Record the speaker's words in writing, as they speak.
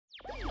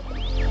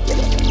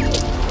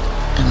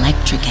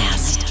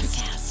Electrocast.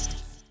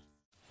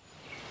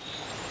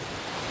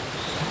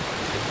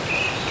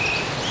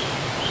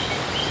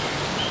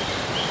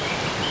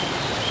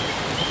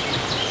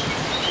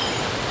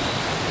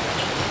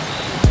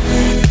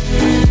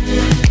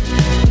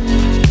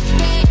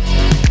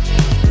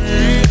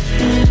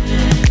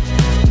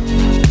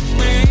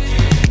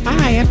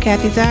 Hi, I'm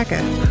Kathy Zaka.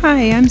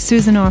 Hi, I'm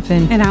Susan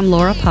Offen. And I'm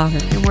Laura Potter.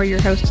 And we're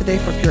your hosts today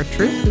for Pure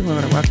Truth. We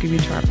want to welcome you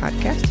to our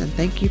podcast and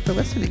thank you for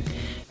listening.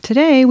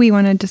 Today, we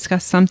want to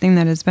discuss something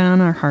that has been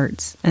on our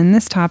hearts, and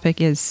this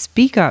topic is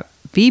speak up,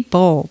 be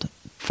bold,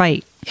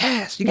 fight.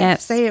 Yes, you got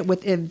to say it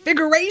with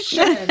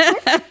invigoration.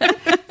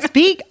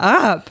 Speak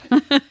up,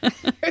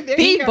 There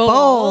be you go.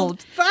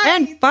 bold, Fight.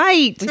 and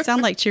fight. We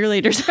sound like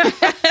cheerleaders.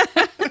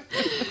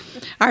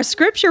 Our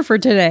scripture for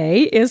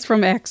today is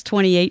from Acts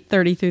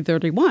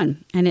 28:30-31,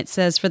 and it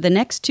says, "For the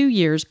next 2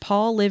 years,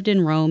 Paul lived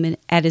in Rome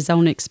at his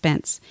own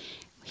expense.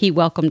 He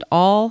welcomed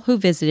all who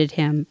visited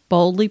him,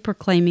 boldly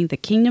proclaiming the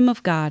kingdom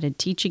of God and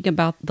teaching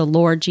about the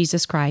Lord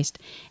Jesus Christ,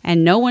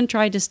 and no one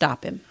tried to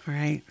stop him."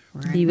 Right.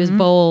 He was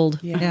bold.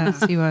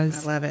 Yes, he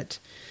was. I love it.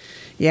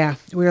 Yeah,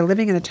 we are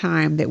living in a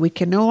time that we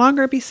can no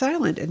longer be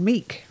silent and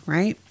meek,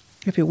 right?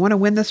 If we want to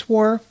win this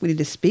war, we need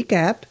to speak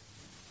up,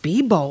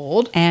 be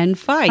bold, And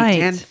fight.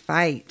 Fight. and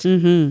fight.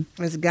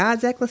 Mm-hmm. As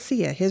God's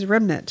ecclesia, his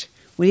remnant,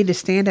 we need to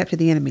stand up to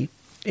the enemy.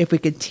 If we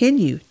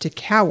continue to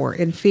cower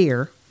in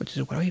fear, which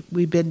is what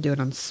we've been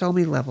doing on so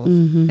many levels,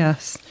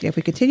 Yes. if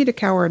we continue to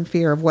cower in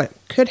fear of what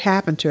could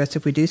happen to us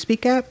if we do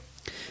speak up,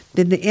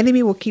 then the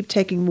enemy will keep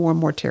taking more and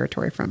more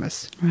territory from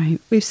us. Right.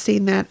 We've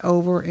seen that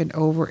over and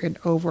over and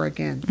over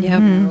again.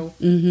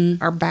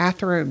 Yep. Our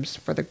bathrooms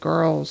for the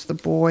girls, the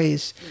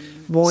boys.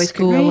 Boys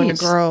can go into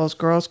Schools.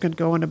 girls can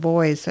go into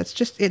boys.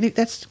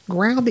 That's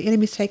ground the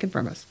enemy's taken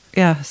from us.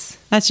 Yes.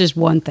 That's just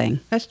one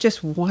thing. That's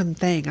just one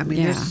thing. I mean,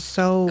 Yeah. there's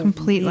so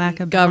Complete many- lack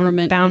of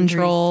Government boundaries.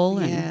 control.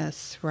 And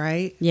Yes,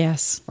 right.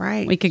 Yes.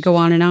 Right. We could go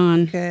on and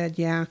on. Good,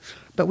 yeah.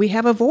 But we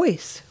have a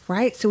voice,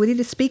 right? So we need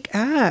to speak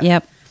up.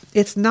 Yep.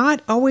 It's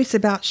not always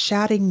about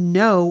shouting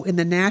no in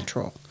the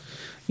natural.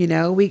 You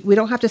know, we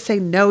don't have to say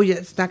no,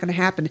 it's not going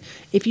to happen.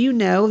 If you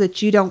know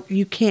that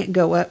you can't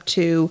go up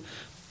to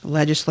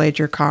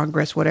legislature,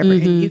 Congress, whatever,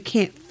 and you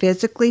can't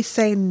physically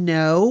say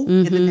no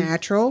in the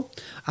natural,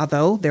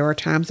 although there are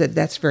times that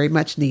that's very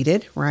much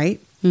needed, right?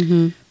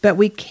 But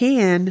we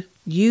can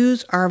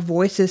use our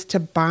voices to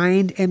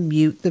bind and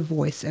mute the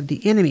voice of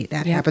the enemy.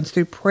 That happens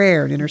through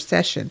prayer and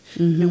intercession.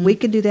 And we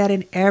can do that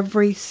in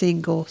every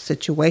single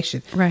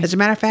situation. Right. As a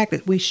matter of fact,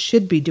 that we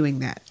should be doing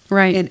that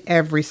Right. in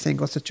every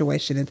single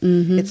situation.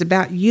 And it's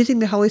about using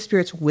the Holy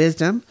Spirit's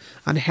wisdom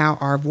on how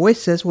our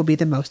voices will be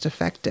the most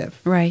effective.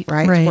 Right.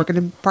 Right? Right. It's working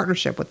in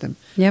partnership with them.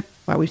 Yep.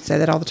 Well, we say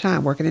that all the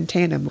time, working in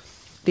tandem.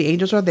 The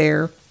angels are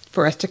there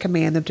for us to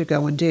command them to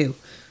go and do,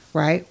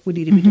 right? We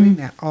need to be doing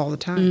that all the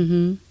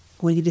time.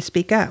 We need to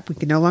speak up. We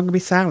can no longer be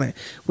silent.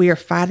 We are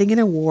fighting in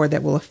a war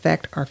that will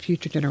affect our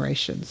future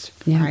generations,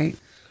 Yeah. right?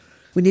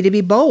 We need to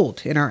be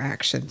bold in our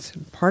actions.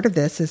 Part of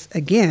this is,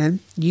 again,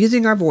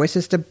 using our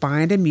voices to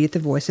bind and mute the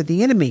voice of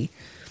the enemy.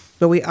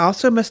 But we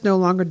also must no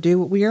longer do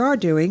what we are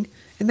doing,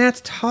 and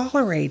that's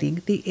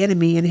tolerating the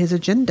enemy and his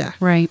agenda.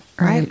 Right.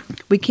 Right?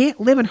 We can't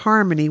live in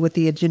harmony with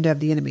the agenda of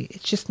the enemy.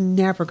 It's just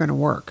never going to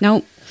work.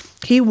 Nope.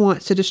 He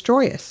wants to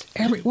destroy us,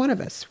 every one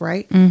of us,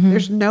 right?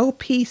 There's no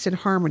peace and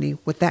harmony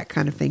with that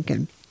kind of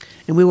thinking.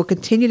 And we will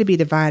continue to be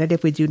divided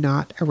if we do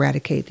not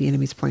eradicate the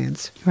enemy's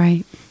plans.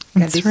 Right.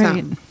 Gotta That's do right.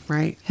 something,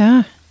 right?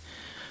 Yeah.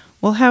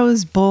 Well, how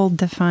is bold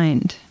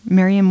defined?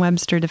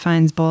 Merriam-Webster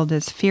defines bold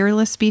as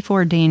fearless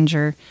before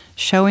danger,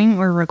 showing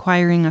or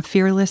requiring a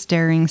fearless,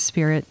 daring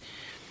spirit.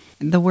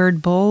 The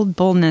word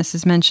boldness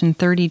is mentioned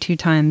 32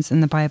 times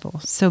in the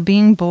Bible, so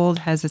being bold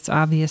has its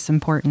obvious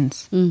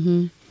importance.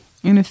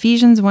 In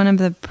Ephesians, one of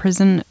the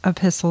prison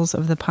epistles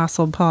of the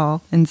Apostle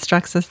Paul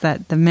instructs us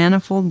that the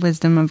manifold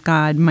wisdom of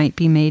God might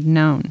be made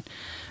known,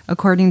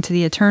 according to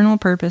the eternal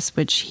purpose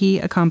which he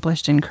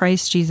accomplished in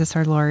Christ Jesus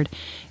our Lord,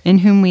 in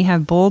whom we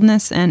have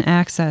boldness and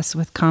access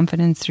with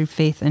confidence through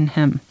faith in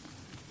him.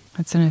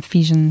 That's in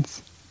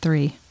Ephesians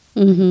 3.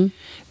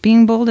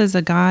 Being bold is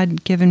a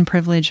God-given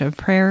privilege of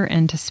prayer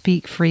and to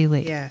speak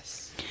freely. Yes.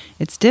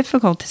 It's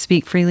difficult to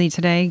speak freely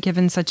today,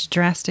 given such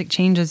drastic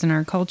changes in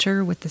our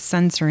culture with the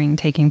censoring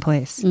taking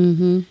place.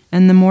 And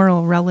the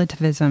moral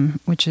relativism,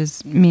 which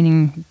is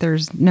meaning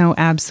there's no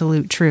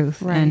absolute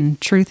truth. Right.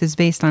 And truth is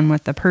based on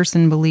what the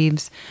person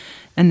believes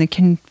and the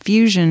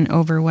confusion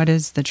over what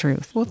is the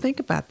truth. Well, think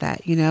about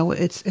that. You know,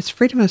 it's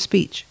freedom of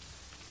speech.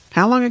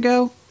 How long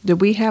ago did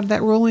we have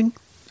that ruling?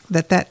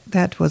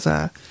 That was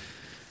a...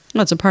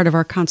 Well, it's a part of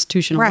our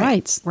constitutional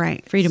rights.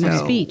 Right. Freedom of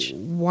So speech.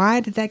 Why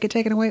did that get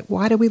taken away?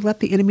 Why did we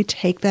let the enemy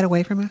take that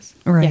away from us?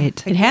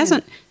 Right. It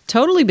hasn't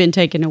totally been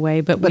taken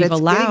away, but we've it's getting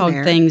allowed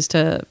there. things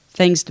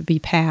to be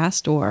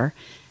passed or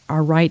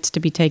our rights to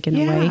be taken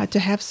away. Yeah, to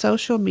have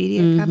social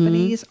media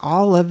companies,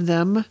 all of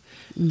them,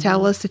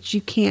 tell us that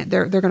you can't.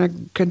 They're going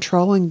to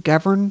control and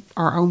govern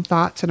our own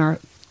thoughts and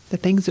the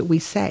things that we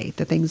say,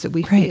 the things that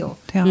we Right. feel.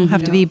 They all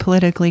have to be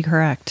politically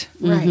correct.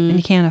 Right. And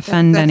you can't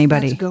offend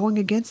anybody. That's going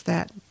against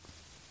that.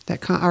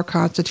 our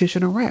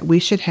constitutional right. We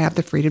should have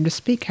the freedom to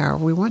speak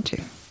however we want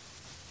to,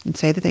 and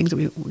say the things that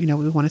we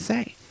want to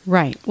say.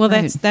 Right. Well,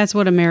 Right. that's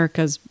what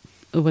America's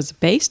was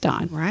based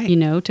on. Right.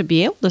 To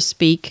be able to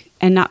speak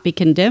and not be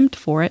condemned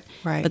for it.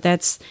 Right. But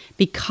that's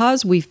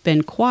because we've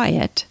been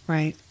quiet.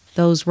 Right.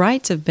 Those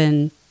rights have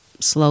been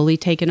slowly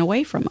taken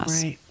away from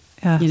us. Right.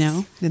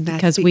 Yes. And that's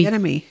Because the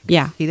enemy.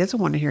 Yeah. He doesn't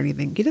want to hear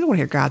anything. He doesn't want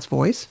to hear God's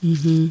voice.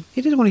 Mm-hmm.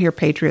 He doesn't want to hear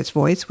Patriot's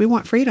voice. We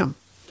want freedom.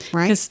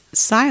 Right. Because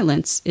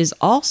silence is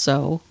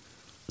also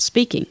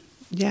speaking.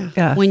 Yeah.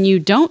 Yes. When you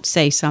don't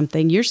say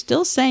something, you're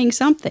still saying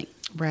something.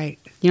 Right.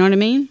 You know what I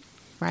mean?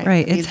 Right.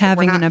 Right. It means It's that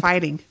having we're not an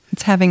fighting.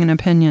 It's having an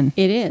opinion.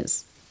 It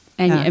is.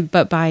 And Yeah.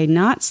 but by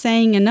not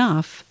saying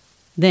enough,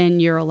 then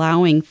you're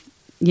allowing,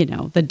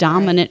 the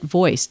dominant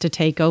voice to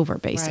take over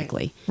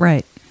basically.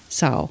 Right.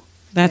 So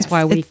that's Yes.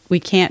 why we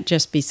can't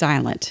just be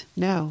silent.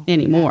 No.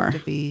 Anymore. We have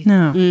to be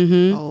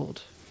No.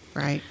 bold.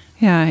 Right.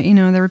 Yeah,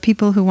 there are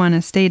people who want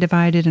to stay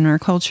divided in our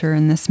culture,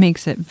 and this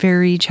makes it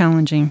very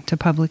challenging to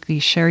publicly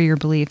share your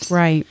beliefs,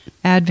 Right.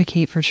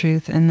 advocate for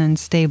truth, and then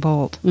stay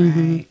bold.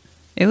 Right.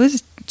 It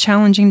was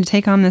challenging to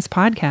take on this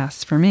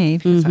podcast for me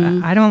because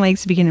I don't like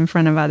speaking in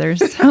front of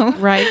others. So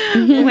Right.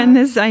 when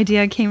this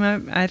idea came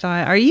up, I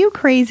thought, are you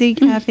crazy,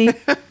 Kathy?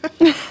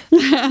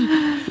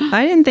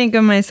 I didn't think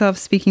of myself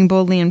speaking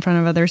boldly in front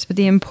of others, but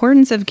the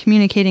importance of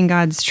communicating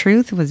God's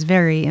truth was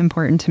very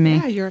important to me.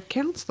 Yeah, you're a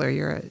counselor.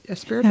 You're a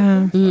spiritual Yeah.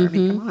 counselor. I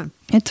mean, come on.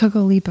 It took a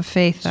leap of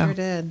faith, though. Sure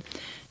did.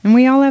 And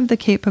we all have the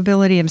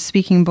capability of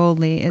speaking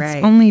boldly. It's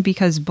Right. only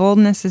because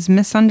boldness is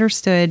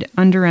misunderstood,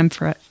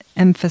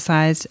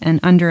 underemphasized, and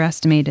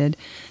underestimated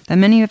that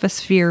many of us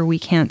fear we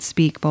can't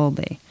speak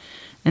boldly.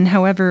 And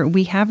however,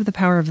 we have the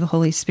power of the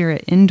Holy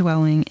Spirit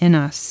indwelling in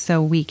us,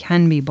 so we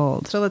can be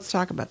bold. So let's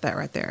talk about that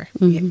right there.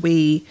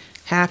 We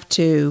have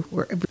to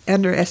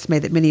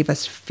underestimate that many of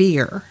us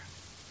fear.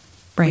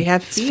 Right. We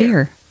have It's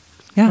fear.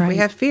 Yeah. We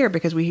have fear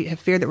because we have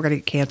fear that we're going to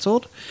get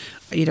canceled.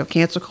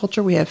 Cancel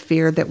culture, we have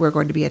fear that we're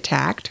going to be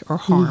attacked or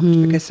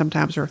harmed because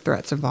sometimes there are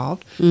threats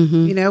involved.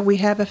 We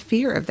have a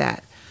fear of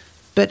that.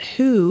 But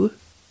who,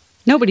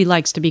 Nobody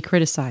likes to be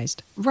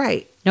criticized.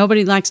 right,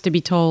 Nobody likes to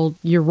be told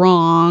you're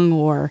wrong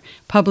or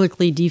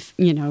publicly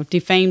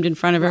defamed in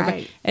front of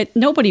everybody.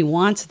 Nobody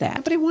wants that.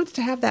 nobody wants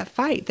to have that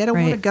fight. They don't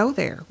Right. want to go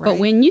there. Right? But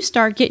when you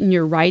start getting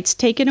your rights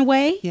taken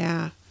away,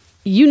 yeah,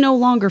 you no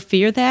longer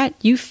fear that.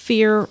 You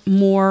fear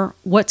more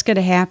what's going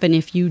to happen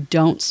if you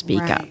don't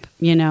speak Right. up,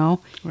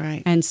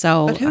 right. And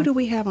so But who do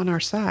we have on our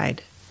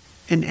side?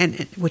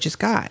 And which is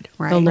God,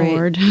 right? the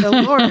Lord. The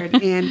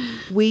Lord. And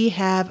we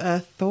have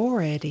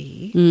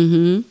authority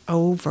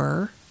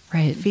over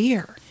Right.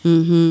 fear.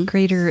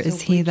 Greater So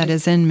is he we that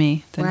just- is in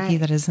me than he Right.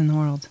 that is in the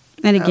world.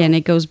 And again,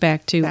 it goes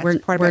back to That's we're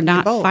part about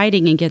not being bold.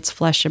 fighting against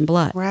flesh and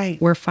blood. Right.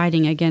 We're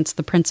fighting against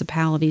the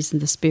principalities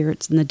and the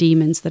spirits and the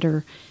demons that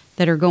are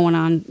going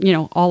on,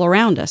 all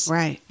around us.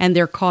 Right. And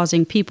they're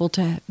causing people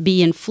to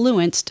be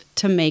influenced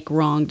to make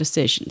wrong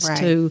decisions,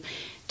 Right.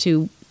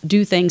 to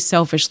do things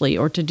selfishly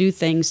or to do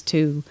things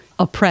to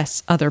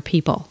oppress other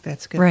people.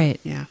 That's good. Right.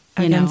 Yeah.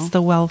 You Against know.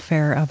 the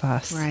welfare of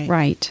us. Right.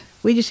 Right.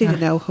 We just need to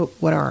know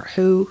what our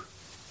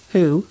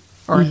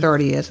our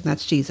authority is, and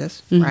that's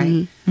Jesus,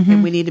 right?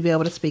 And we need to be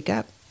able to speak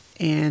up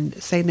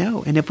and say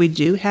no. And if we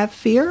do have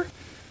fear,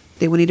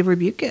 then we need to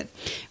rebuke it.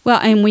 Well,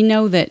 and we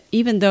know that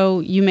even though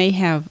you may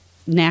have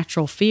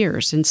natural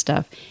fears and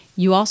stuff,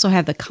 you also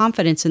have the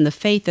confidence and the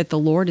faith that the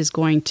Lord is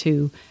going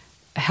to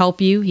help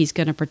you. He's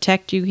going to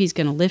protect you. He's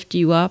going to lift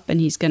you up, and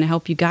He's going to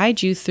help you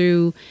guide you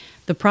through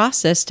the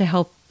process to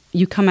help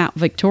you come out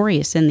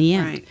victorious in the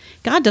end. Right.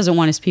 God doesn't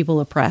want His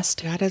people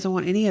oppressed. God doesn't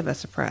want any of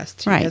us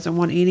oppressed. Right. He doesn't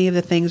want any of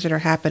the things that are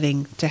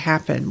happening to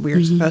happen.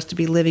 We're supposed to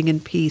be living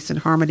in peace and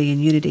harmony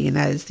and unity, and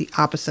that is the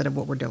opposite of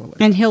what we're dealing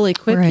with. And He'll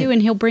equip Right. you,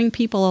 and He'll bring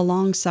people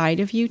alongside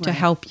of you to Right.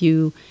 help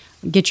you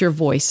get your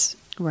voice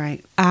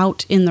right,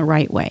 out in the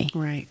right way,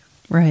 right,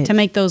 Right. to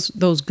make those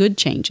good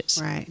changes.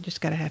 right. Just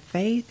got to have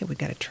faith, and we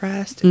got to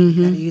trust, and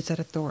we got to use that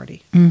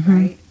authority,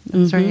 right?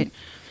 That's right.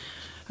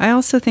 I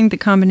also think the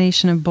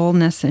combination of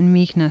boldness and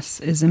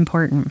meekness is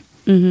important.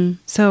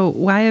 So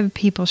why have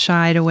people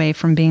shied away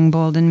from being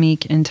bold and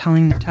meek in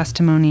telling their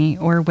testimony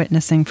or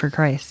witnessing for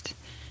Christ?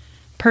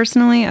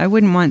 Personally, I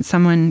wouldn't want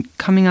someone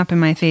coming up in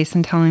my face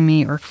and telling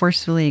me or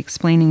forcefully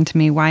explaining to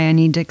me why I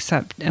need to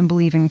accept and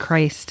believe in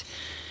Christ.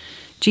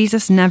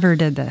 Jesus never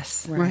did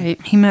this. Right.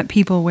 He met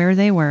people where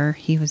they were.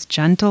 He was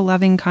gentle,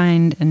 loving,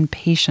 kind, and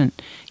patient.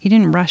 He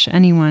didn't rush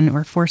anyone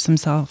or force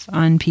himself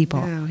on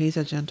people. No, he's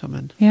a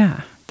gentleman,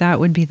 Yeah, that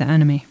would be the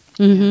enemy.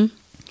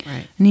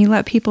 right? And he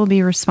let people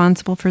be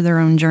responsible for their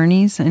own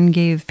journeys and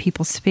gave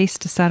people space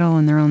to settle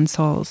in their own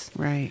souls.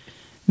 Right,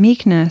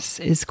 Meekness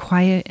is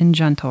quiet and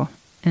gentle,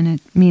 and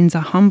it means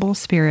a humble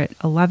spirit,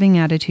 a loving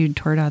attitude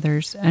toward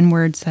others, and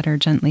words that are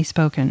gently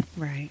spoken.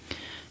 right,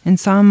 In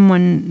Psalm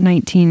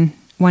 119,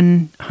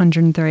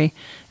 103,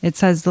 it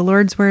says, "The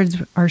Lord's words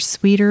are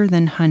sweeter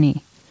than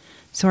honey."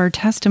 So our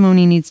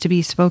testimony needs to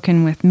be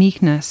spoken with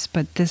meekness,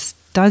 but this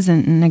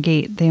doesn't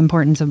negate the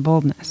importance of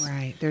boldness.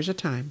 right. There's a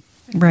time,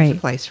 Right. There's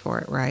a place for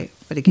it, right?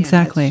 But again,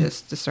 Exactly. that's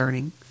just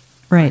discerning.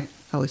 Right.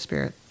 Holy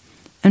Spirit.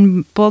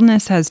 And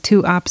boldness has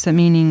two opposite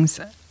meanings,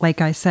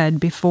 like I said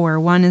before.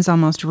 One is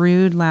almost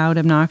rude, loud,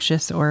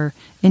 obnoxious, or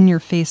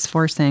in-your-face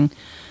forcing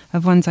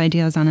of one's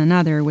ideas on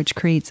another, which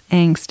creates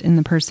angst in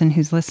the person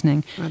who's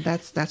listening.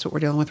 That's what we're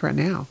dealing with right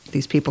now.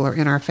 These people are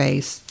in our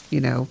face,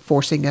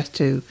 forcing us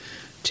to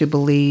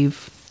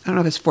believe. I don't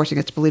know if it's forcing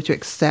us to believe, to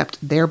accept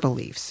their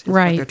beliefs. Is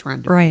Right. What they're trying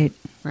to do. Right.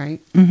 Right.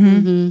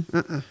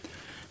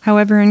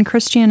 However, in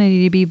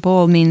Christianity, to be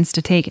bold means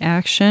to take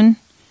action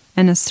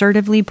and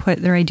assertively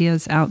put their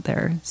ideas out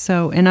there.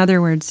 So, in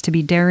other words, to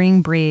be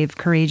daring, brave,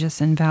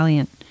 courageous, and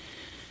valiant.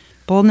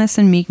 Boldness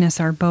and meekness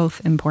are both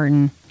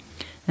important,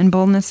 and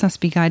boldness must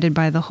be guided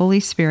by the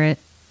Holy Spirit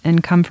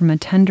and come from a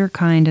tender,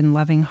 kind, and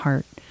loving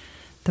heart.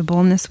 The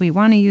boldness we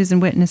want to use in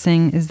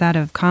witnessing is that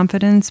of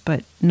confidence,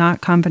 but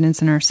not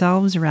confidence in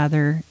ourselves,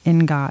 rather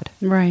in God.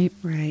 Right.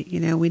 Right.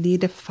 We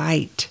need to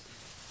fight.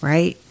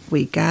 Right.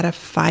 We got to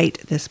fight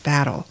this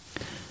battle.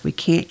 We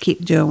can't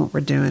keep doing what we're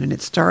doing. And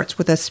it starts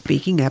with us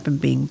speaking up and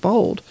being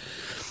bold.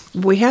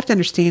 We have to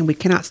understand we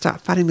cannot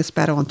stop fighting this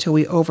battle until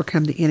we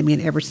overcome the enemy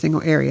in every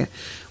single area,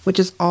 which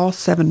is all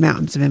 7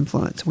 mountains of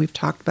influence. We've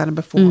talked about them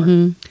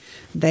before.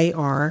 They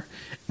are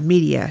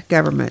media,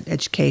 government,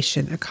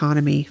 education,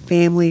 economy,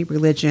 family,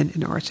 religion,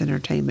 and arts and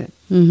entertainment.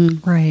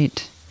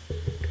 Right.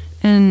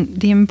 And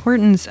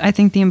I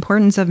think the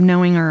importance of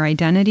knowing our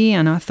identity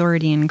and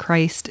authority in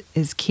Christ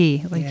is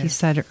key, like you Yes.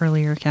 said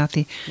earlier,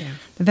 Kathy. Yeah.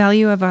 The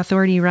value of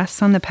authority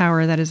rests on the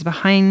power that is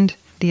behind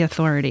the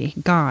authority.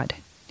 God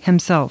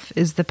himself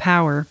is the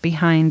power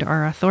behind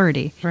our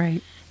authority.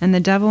 Right. And the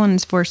devil and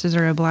his forces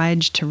are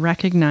obliged to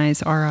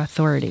recognize our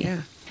authority.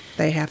 Yeah.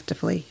 They have to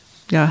flee.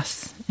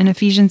 Yes. In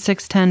Ephesians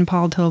 6:10,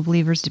 Paul told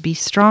believers to be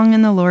strong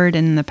in the Lord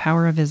and in the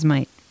power of his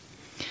might.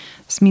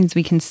 This means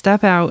we can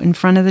step out in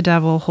front of the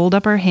devil, hold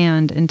up our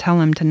hand, and tell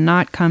him to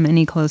not come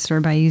any closer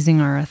by using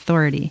our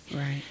authority.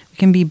 Right. We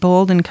can be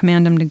bold and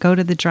command him to go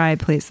to the dry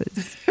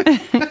places.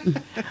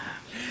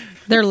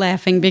 They're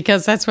laughing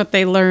because that's what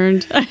they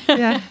learned.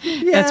 Yeah.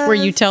 That's where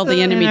you tell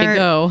the enemy to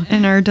go.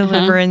 In our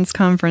deliverance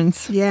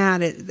conference. Yeah,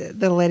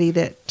 the lady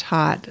that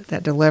taught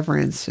that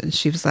deliverance, and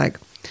she was like,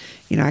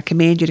 I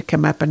command you to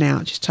come up and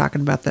out. She's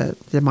talking about the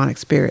demonic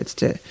spirits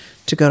to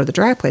go to the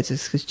dry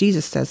places because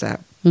Jesus says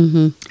that.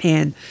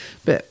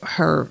 But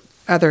her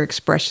other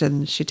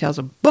expression, she tells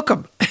them, book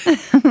them.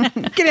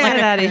 Get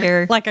Out of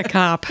here. Like a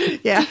cop.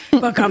 Yeah,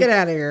 book them. Get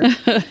out of here.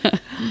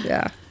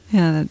 Yeah.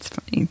 Yeah, that's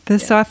funny.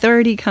 This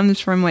authority comes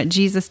from what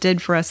Jesus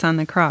did for us on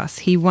the cross.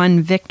 He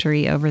won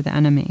victory over the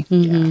enemy.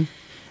 Yeah.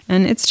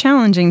 And it's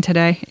challenging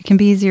today. It can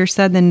be easier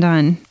said than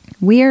done.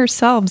 We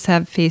ourselves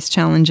have faced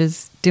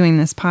challenges doing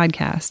this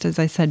podcast, as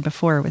I said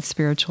before, with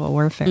spiritual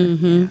warfare.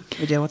 Yeah.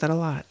 We deal with it a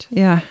lot.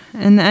 Yeah.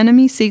 And the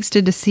enemy seeks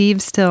to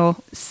deceive,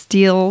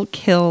 steal,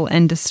 kill,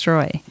 and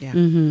destroy.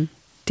 Yeah.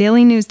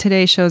 Daily News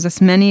Today shows us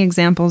many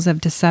examples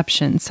of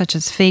deception, such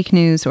as fake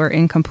news or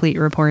incomplete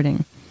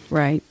reporting.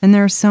 Right. And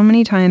there are so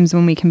many times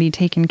when we can be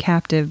taken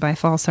captive by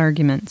false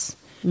arguments.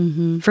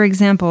 For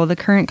example, the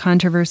current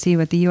controversy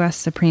with the U.S.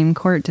 Supreme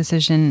Court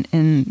decision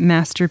in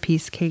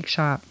Masterpiece Cake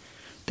Shop.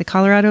 The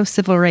Colorado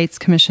Civil Rights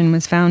Commission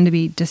was found to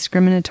be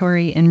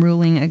discriminatory in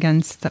ruling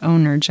against the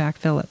owner, Jack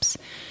Phillips.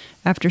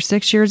 After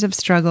 6 years of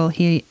struggle,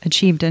 he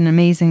achieved an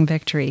amazing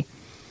victory.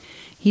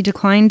 He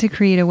declined to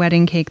create a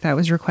wedding cake that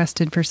was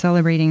requested for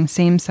celebrating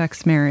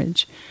same-sex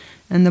marriage,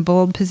 and the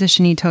bold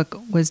position he took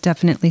was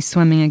definitely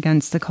swimming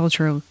against the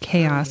cultural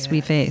chaos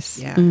we face.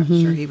 Yeah, I'm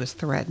sure he was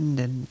threatened,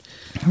 and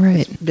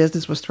Right. his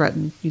business was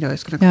threatened.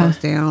 It's going to Yeah. close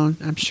down.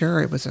 I'm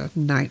sure it was a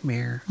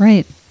nightmare.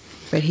 Right.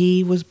 But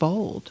he was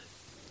bold.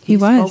 He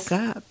was. spoke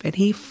up, and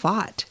he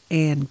fought,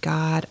 and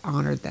God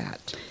honored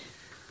that.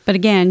 But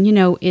again,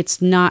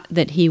 it's not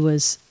that he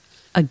was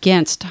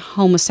against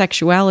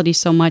homosexuality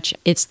so much.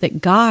 It's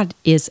that God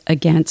is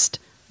against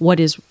what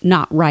is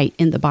not right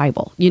in the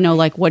Bible.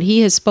 Like what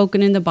he has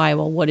spoken in the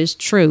Bible, what is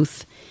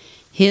truth,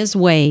 his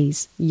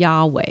ways,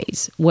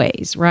 Yahweh's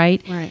ways,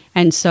 right? Right.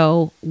 And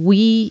so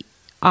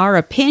our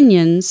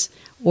opinions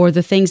or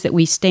the things that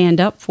we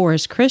stand up for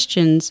as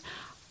Christians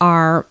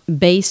are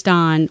based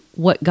on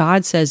what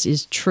God says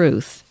is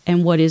truth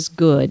and what is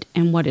good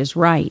and what is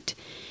right.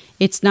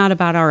 It's not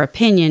about our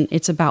opinion,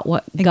 it's about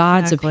what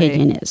God's Exactly.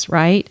 opinion is,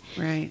 right?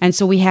 Right. And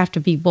so we have to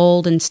be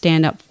bold and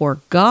stand up for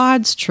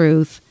God's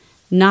truth,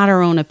 not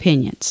our own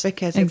opinions.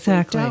 Because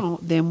Exactly. if we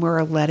don't, then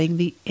we're letting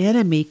the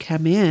enemy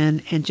come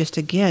in and just,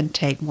 again,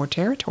 take more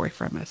territory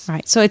from us.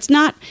 Right. So it's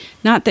not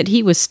that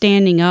he was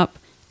standing up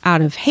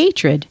out of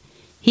hatred.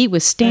 He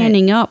was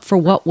standing up for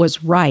what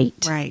was right.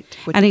 Right.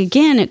 And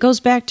again, it goes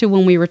back to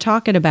when we were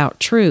talking about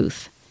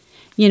truth.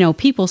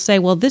 People say,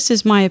 well, this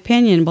is my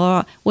opinion,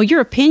 blah, blah. Well, your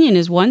opinion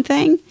is one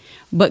thing,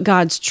 but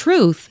God's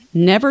truth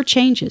never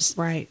changes.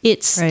 Right.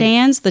 It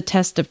stands the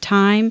test of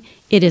time.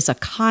 It is a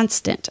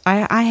constant.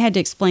 I had to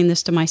explain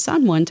this to my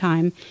son one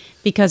time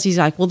because he's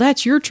like, well,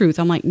 that's your truth.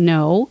 I'm like,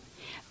 no,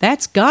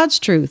 That's God's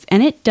truth,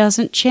 and it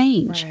doesn't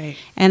change. Right.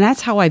 And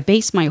that's how I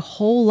base my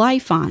whole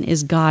life on,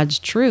 is God's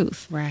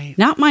truth. Right.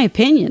 Not my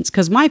opinions,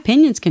 because my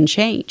opinions can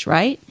change,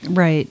 right?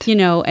 Right. You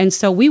know, and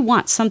so we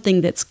want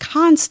something that's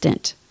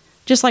constant,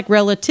 just like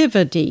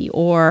relativity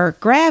or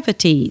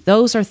gravity.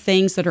 Those are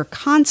things that are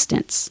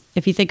constants,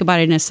 if you think about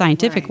it in a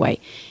scientific Right. way.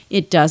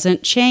 It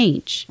doesn't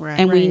change. Right.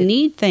 And we Right.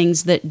 need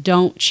things that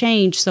don't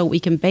change so we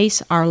can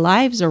base our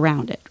lives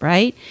around it,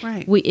 right?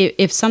 Right.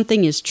 If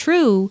something is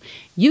true,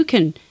 you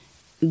can,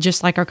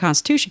 just like our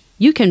Constitution,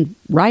 you can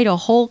write a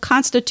whole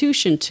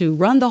Constitution to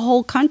run the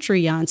whole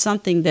country on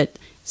something that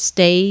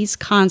stays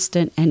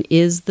constant and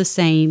is the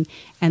same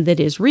and that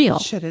is real.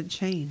 Shouldn't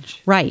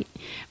change. Right.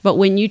 But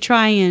when you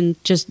try and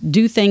just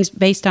do things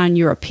based on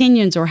your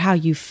opinions or how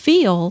you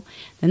feel,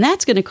 then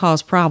that's going to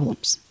cause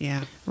problems.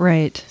 Yeah.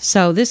 Right.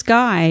 So this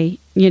guy,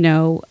 you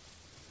know,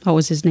 what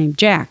was his name?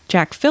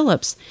 Jack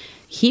Phillips.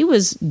 He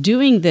was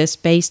doing this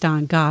based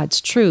on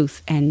God's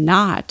truth and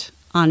not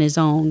on his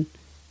own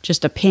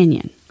just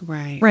opinion.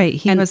 Right. Right.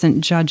 He And-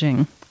 wasn't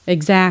judging.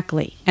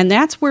 Exactly. And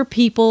that's where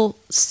people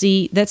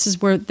see,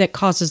 that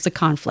causes the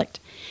conflict.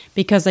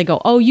 Because they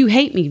go, oh, you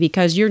hate me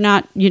because you're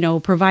not, you know,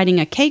 providing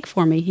a cake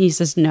for me. He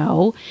says,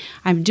 no,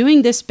 I'm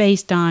doing this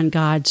based on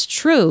God's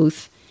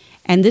truth.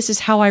 And this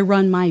is how I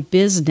run my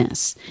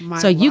business. My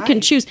So you can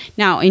life. choose.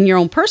 Now, in your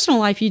own personal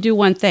life, you do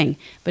one thing.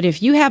 But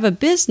if you have a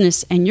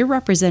business and you're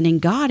representing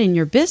God in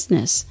your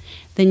business,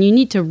 then you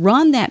need to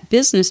run that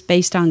business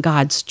based on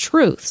God's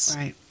truths.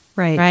 Right.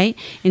 Right. Right?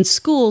 In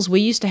schools,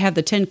 we used to have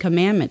the 10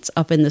 Commandments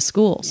up in the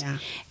schools. Yeah.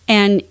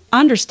 And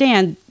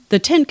understand, the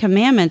 10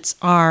 Commandments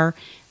are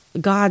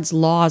God's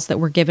laws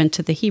that were given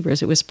to the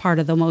Hebrews. It was part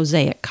of the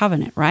Mosaic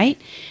covenant, right?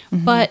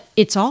 But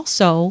it's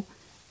also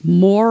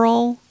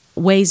moral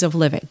ways of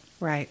living.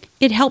 Right.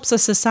 It helps a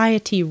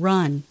society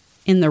run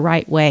in the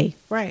right way.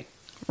 Right.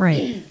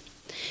 Right.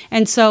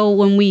 And so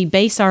when we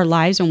base our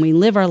lives, when we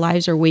live our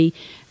lives, or we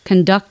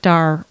conduct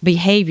our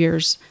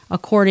behaviors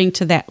according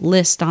to that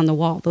list on the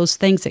wall, those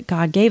things that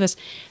God gave us,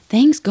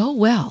 things go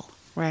well.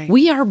 Right.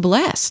 We are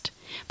blessed.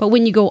 But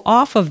when you go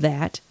off of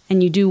that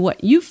and you do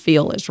what you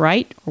feel is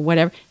right or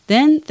whatever,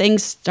 then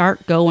things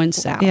start going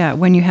south. Yeah.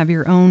 When you have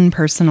your own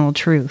personal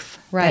truth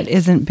Right. that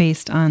isn't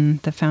based on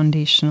the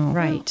foundational.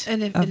 Right.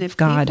 And if, of and if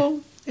God.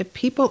 if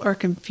people are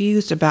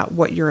confused about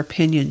what your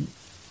opinion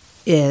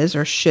is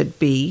or should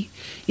be,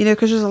 you know,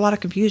 because there's a lot of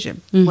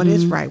confusion. What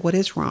is right? What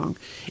is wrong?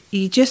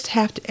 You just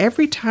have to,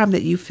 every time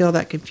that you feel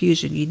that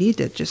confusion, you need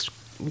to just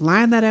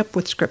line that up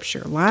with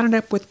Scripture, line it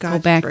up with God's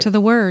Go back truth, to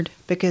the Word.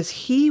 because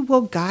He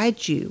will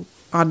guide you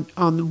on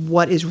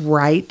what is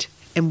right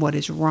and what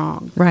is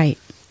wrong. Right.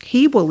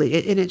 He will, and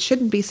it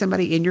shouldn't be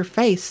somebody in your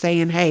face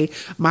saying, hey,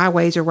 my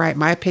ways are right,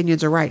 my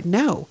opinions are right.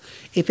 No.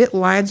 If it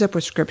lines up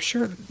with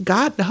Scripture,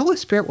 God, the Holy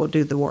Spirit will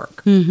do the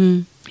work.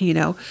 Mm-hmm. You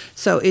know?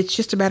 So it's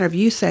just a matter of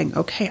you saying,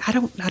 okay, I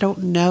don't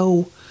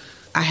know.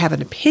 I have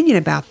an opinion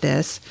about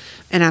this,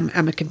 and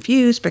I'm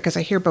confused because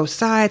I hear both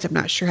sides. I'm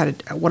not sure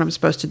what I'm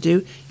supposed to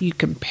do. You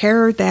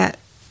compare that,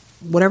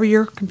 whatever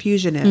your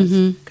confusion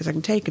is, because I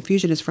can tell you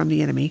confusion is from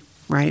the enemy.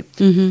 Right?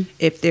 Mm-hmm.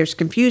 If there's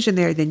confusion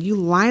there, then you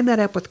line that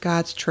up with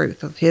God's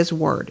truth of His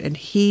Word, and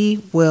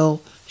He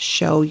will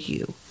show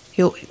you.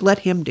 He'll let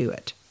Him do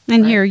it.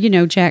 And Right. here, you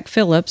know, Jack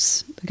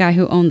Phillips, the guy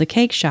who owned the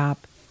cake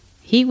shop,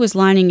 he was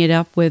lining it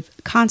up with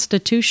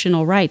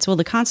constitutional rights. Well,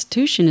 the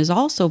Constitution is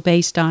also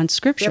based on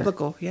Scripture.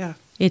 Biblical, yeah.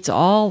 It's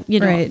all, you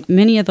know, Right.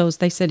 many of those,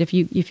 they said, if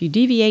you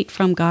deviate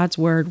from God's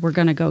Word, we're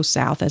going to go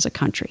south as a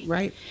country.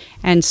 Right.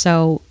 And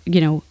so,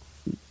 you know,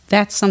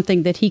 that's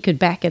something that he could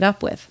back it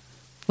up with.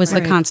 Was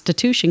Right. the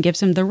Constitution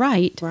gives him the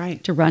right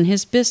Right. to run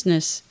his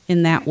business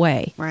in that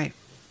way. Right.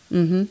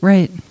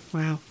 Right.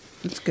 Wow.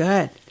 That's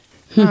good.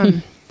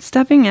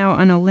 Stepping out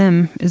on a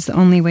limb is the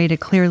only way to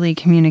clearly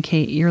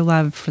communicate your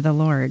love for the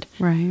Lord.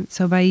 Right.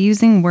 So by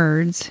using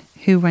words,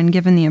 who, when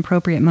given the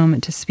appropriate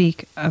moment to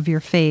speak of your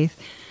faith,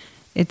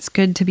 it's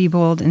good to be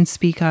bold and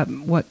speak up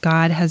what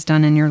God has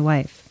done in your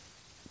life.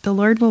 The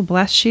Lord will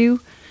bless you,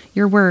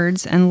 your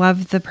words, and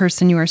love the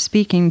person you are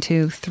speaking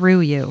to through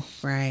you.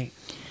 Right.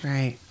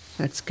 Right.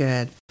 That's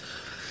good.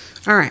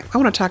 All right. I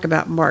want to talk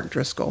about Mark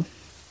Driscoll.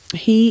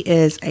 He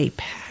is a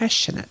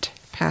passionate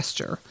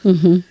pastor.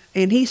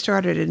 And he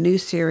started a new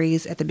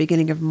series at the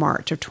beginning of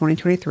March of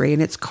 2023,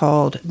 and it's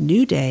called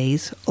New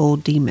Days,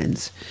 Old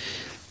Demons.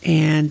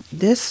 And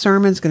this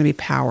sermon's going to be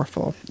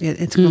powerful.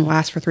 It's going to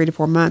last for 3 to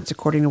 4 months,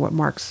 according to what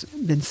Mark's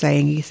been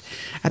saying.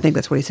 I think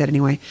that's what he said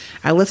anyway.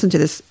 I listened to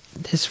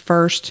his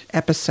first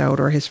episode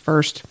or his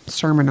first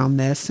sermon on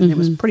this, and it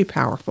was pretty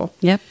powerful.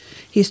 Yep.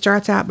 He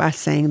starts out by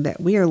saying that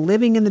we are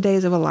living in the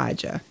days of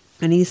Elijah.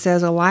 And he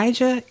says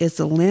Elijah is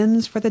the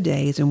lens for the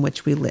days in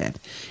which we live.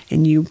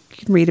 And you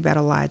can read about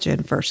Elijah in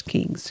 1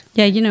 Kings.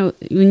 Yeah, you know,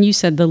 when you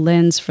said the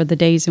lens for the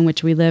days in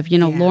which we live, you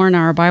know, Yeah. Lauren,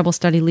 our Bible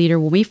study leader,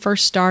 when we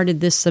first started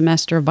this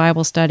semester of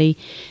Bible study,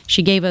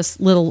 she gave us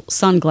little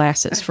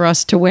sunglasses for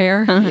us to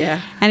wear.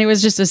 Yeah. And it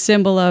was just a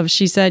symbol of,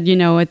 she said, you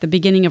know, at the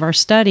beginning of our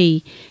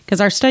study, because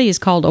our study is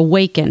called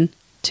Awaken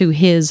to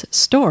His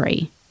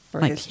Story.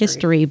 like history,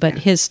 history, but yeah.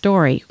 his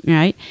story,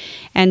 right?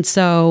 And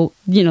so,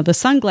 the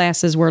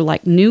sunglasses were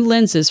like new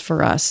lenses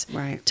for us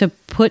Right. to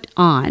put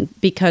on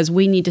because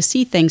we need to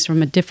see things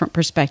from a different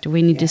perspective.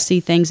 We need to Yes. see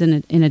things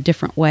in a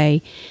different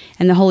way.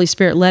 And the Holy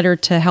Spirit led her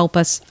to help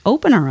us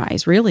open our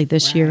eyes, really,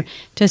 this year, Right.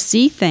 to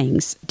see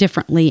things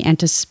differently and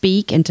to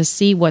speak and to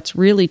see what's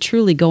really,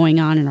 truly going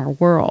on in our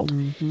world.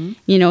 Mm-hmm.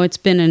 It's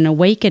been an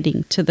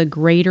awakening to the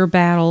greater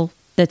battle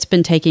that's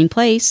been taking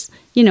place.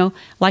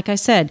 Like I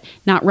said,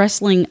 not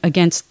wrestling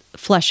against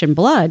flesh and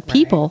blood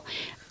people,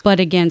 but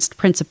against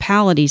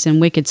principalities and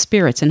wicked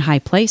spirits in high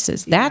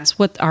places. Yeah. That's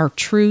what our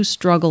true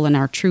struggle and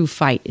our true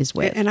fight is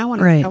with. And I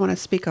want Right. to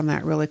speak on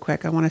that really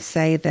quick. I want to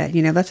say that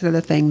that's another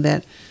thing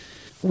that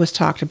was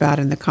talked about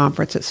in the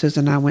conference that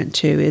Susan and I went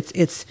to.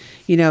 It's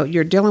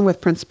you're dealing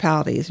with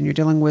principalities and you're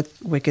dealing with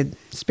wicked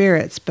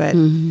spirits, but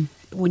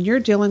when you're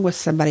dealing with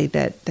somebody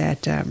that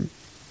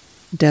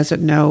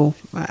doesn't know,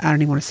 I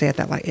don't even want to say it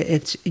that like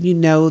it's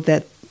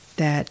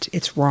that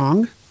it's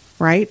wrong,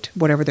 right?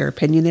 Whatever their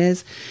opinion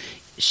is.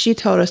 She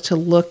told us to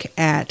look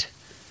at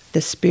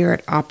the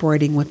spirit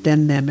operating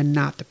within them and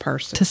not the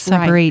person. To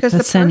separate Because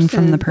the sin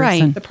from the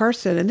person. right. The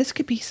person, and this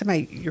could be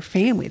somebody, your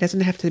family. It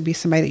doesn't have to be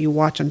somebody that you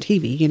watch on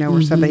TV,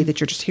 or somebody that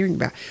you're just hearing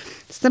about.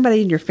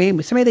 Somebody in your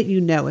family, somebody that you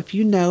know. If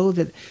you know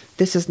that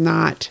this is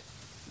not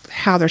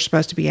how they're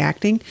supposed to be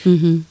acting,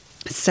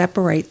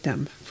 separate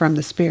them from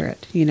the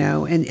spirit,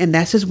 and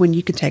that's just when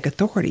you can take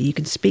authority. You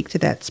can speak to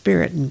that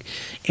spirit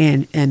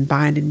and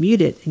bind and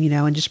mute it,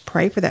 and just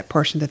pray for that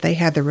person that they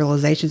have the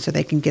realization so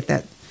they can get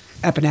that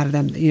up and out of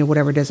them,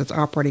 whatever it is that's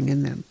operating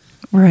in them.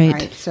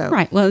 Right. So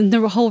Right. Well, and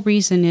the whole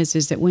reason is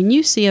that when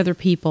you see other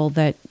people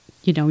that,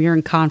 you're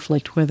in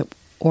conflict with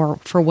or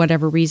for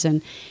whatever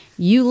reason,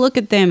 you look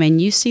at them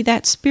and you see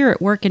that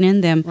spirit working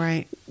in them.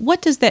 Right.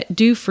 What does that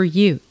do for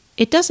you?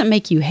 It doesn't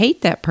make you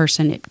hate that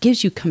person. It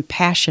gives you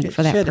compassion It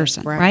for that shouldn't.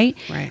 person, Right. right?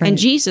 Right. And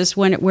Jesus,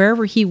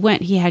 wherever he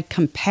went, he had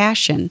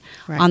compassion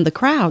Right. on the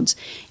crowds.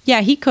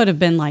 Yeah, he could have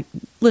been like,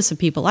 listen,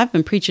 people, I've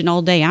been preaching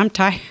all day. I'm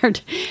tired.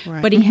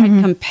 Right. But he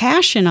had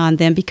compassion on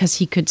them because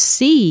he could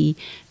see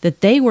that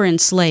they were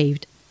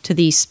enslaved to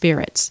these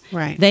spirits.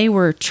 Right. They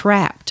were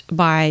trapped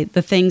by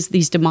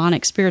these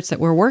demonic spirits that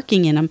were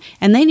working in them,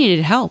 and they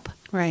needed help.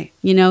 Right.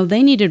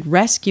 They needed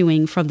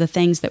rescuing from the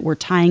things that were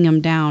tying them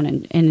down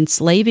and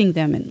enslaving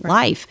them in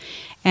life.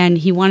 And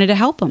he wanted to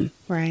help them.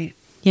 Right.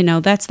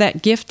 That's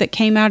that gift that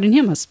came out in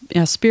him.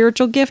 A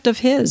spiritual gift of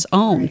his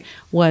own Right.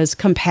 was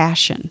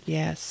compassion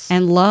Yes.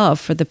 and love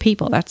for the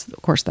people. That's the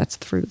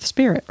fruit of the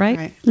Spirit,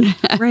 right?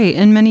 Right. Right.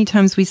 And many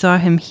times we saw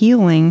him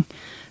healing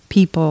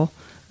people,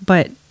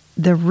 but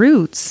the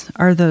roots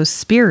are those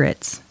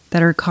spirits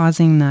that are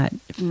causing that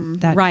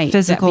Right,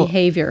 physical that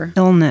behavior.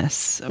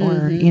 illness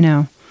or,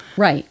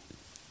 Right.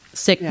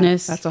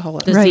 Sickness, Yeah, that's a whole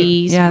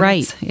disease, Yeah,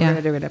 right. that's- We're yeah.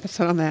 going to do an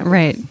episode on that.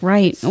 Right.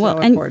 Right. So well,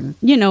 important.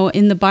 and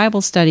in the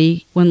Bible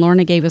study, when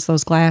Lorna gave us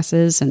those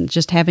glasses and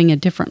just having a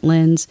different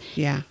lens,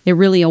 Yeah. it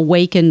really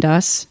awakened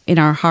us in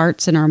our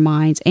hearts and our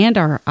minds and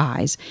our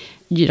eyes,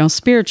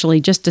 spiritually,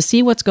 just to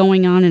see what's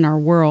going on in our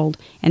world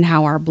and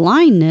how our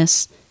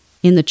blindness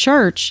in the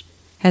church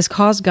has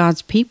caused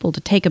God's people to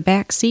take a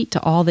back seat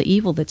to all the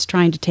evil that's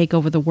trying to take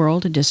over the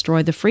world and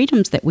destroy the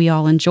freedoms that we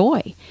all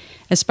enjoy,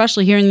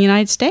 especially here in the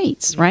United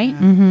States, right?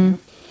 Mm-hmm.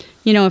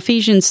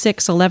 Ephesians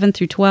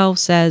 6:11-12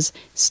 says,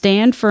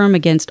 "Stand firm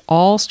against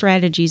all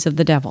strategies of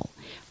the devil,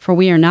 for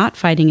we are not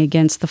fighting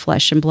against the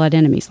flesh and blood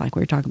enemies," like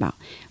we were talking about,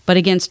 "but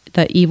against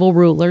the evil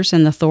rulers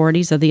and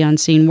authorities of the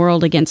unseen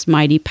world, against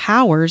mighty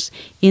powers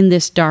in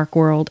this dark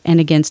world, and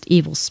against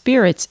evil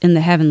spirits in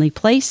the heavenly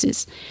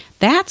places."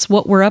 That's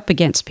what we're up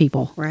against,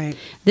 people. Right.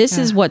 This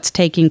is what's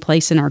taking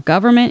place in our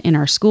government, in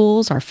our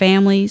schools, our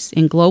families,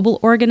 in global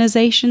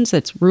organizations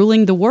that's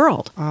ruling the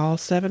world. All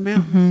 7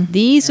 mountains.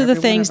 These are the Every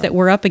one things of that them.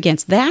 we're up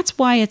against. That's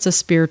why it's a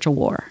spiritual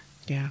war.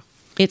 Yeah.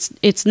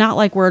 It's not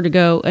like we're to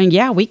go,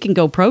 and we can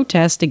go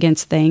protest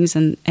against things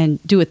and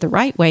do it the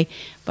right way,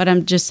 but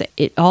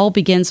it all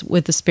begins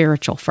with the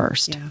spiritual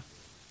first.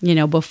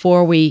 Yeah.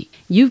 Before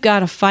you've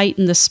got to fight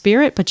in the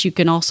spirit, but you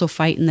can also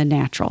fight in the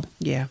natural,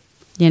 Yeah.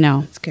 That's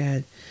That's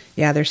good.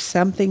 Yeah, there's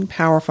something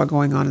powerful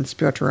going on in the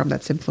spiritual realm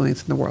that's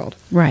influencing the world.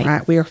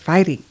 Right. We are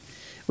fighting.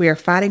 We are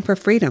fighting for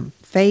freedom,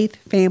 faith,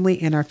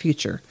 family, and our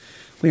future.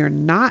 We are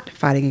not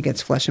fighting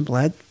against flesh and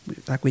blood,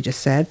 like we just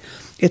said.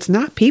 It's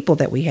not people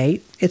that we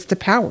hate. It's the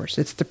powers.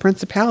 It's the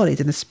principalities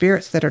and the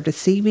spirits that are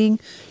deceiving,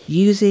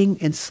 using,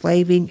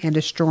 enslaving, and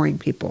destroying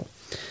people.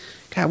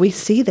 God, we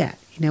see that.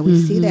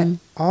 We see that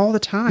all the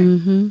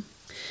time.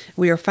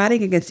 We are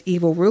fighting against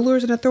evil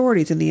rulers and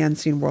authorities in the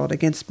unseen world,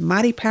 against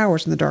mighty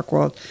powers in the dark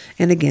world,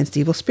 and against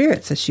evil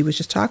spirits, as she was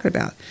just talking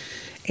about.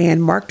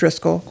 And Mark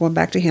Driscoll, going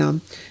back to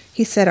him,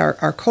 he said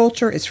our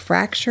culture is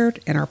fractured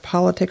and our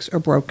politics are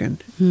broken.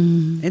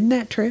 Isn't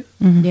that true?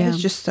 Yeah. It's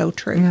just so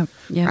true. Yep.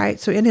 Yeah. Right?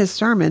 So in his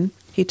sermon,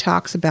 he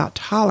talks about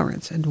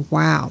tolerance. And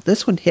wow,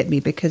 this one hit me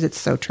because it's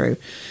so true.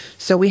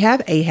 So we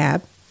have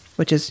Ahab,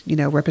 which is,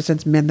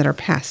 represents men that are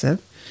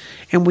passive.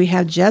 And we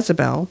have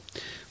Jezebel,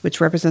 which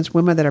represents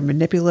women that are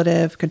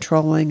manipulative,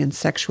 controlling, and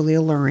sexually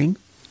alluring.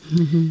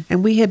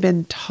 And we have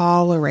been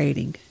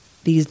tolerating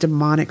these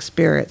demonic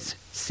spirits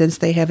since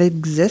they have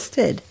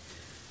existed.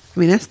 I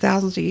mean, that's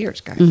thousands of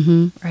years, guys.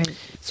 Right.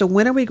 So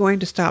when are we going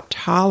to stop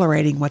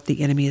tolerating what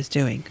the enemy is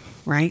doing,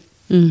 right?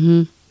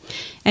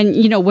 And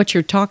you know what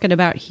you're talking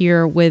about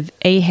here with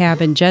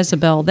Ahab and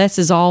Jezebel, this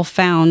is all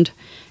found,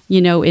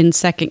 in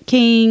 2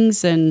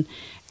 Kings and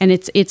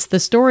it's the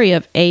story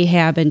of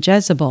Ahab and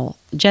Jezebel.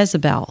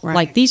 Right.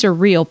 Like these are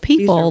real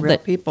people. These are real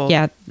people.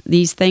 Yeah,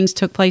 these things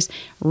took place.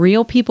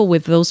 Real people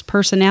with those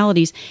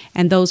personalities,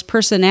 and those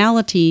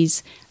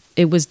personalities,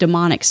 it was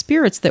demonic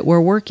spirits that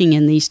were working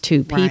in these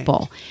two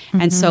people.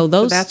 And so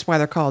So that's why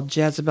they're called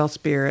Jezebel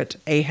spirit,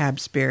 Ahab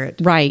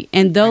spirit. right,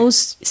 and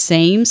those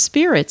same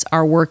spirits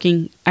are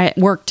working at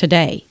work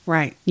today.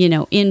 Right.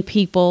 In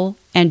people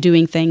and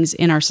doing things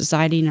in our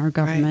society and our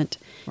government.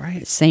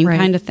 Right. Same Right.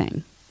 kind of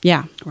thing.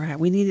 Yeah. Right.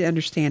 We need to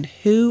understand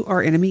who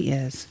our enemy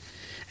is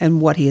and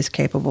what he is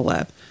capable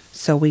of,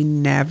 so we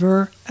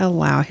never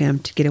allow him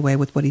to get away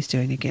with what he's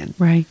doing again.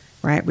 Right.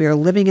 Right. We are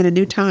living in a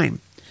new time,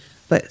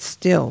 but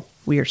still,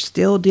 we are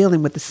still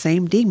dealing with the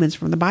same demons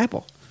from the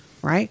Bible.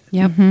 Right.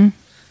 Yep.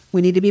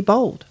 We need to be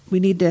bold. We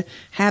need to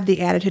have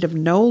the attitude of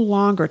no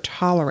longer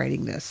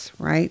tolerating this,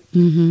 right?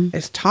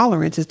 As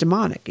tolerance is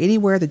demonic.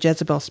 Anywhere the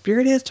Jezebel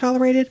spirit is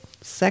tolerated,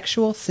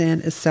 sexual sin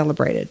is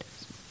celebrated,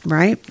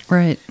 right?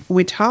 Right. When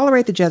we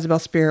tolerate the Jezebel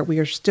spirit, we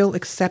are still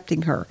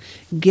accepting her,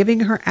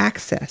 giving her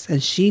access,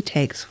 and she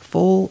takes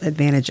full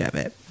advantage of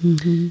it.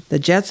 The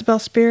Jezebel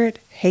spirit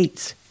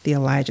hates the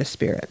Elijah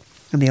spirit.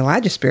 And the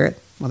Elijah spirit,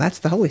 well, that's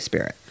the Holy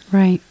Spirit.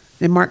 Right.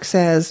 And Mark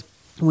says,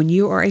 when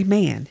you are a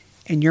man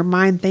and your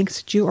mind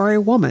thinks that you are a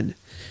woman,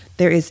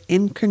 there is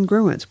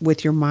incongruence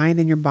with your mind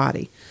and your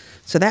body.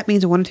 So that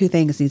means one of two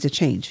things needs to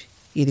change,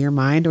 either your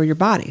mind or your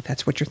body.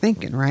 That's what you're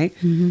thinking, right?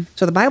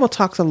 So the Bible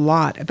talks a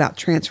lot about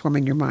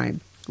transforming your mind,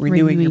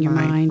 renewing your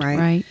mind,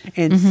 right?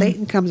 And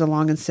Satan comes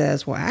along and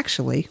says, well,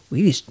 actually,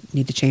 we just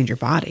need to change your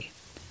body.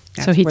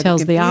 So That's he where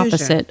tells the confusion-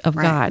 opposite of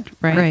right. God.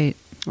 Right. Right.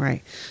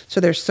 Right. So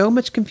there's so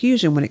much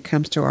confusion when it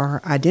comes to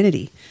our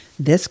identity.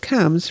 This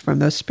comes from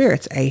those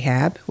spirits,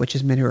 Ahab, which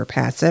is men who are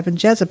passive,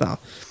 and Jezebel,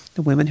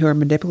 the women who are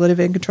manipulative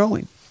and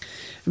controlling.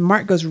 And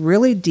Mark goes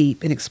really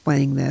deep in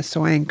explaining this,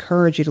 so I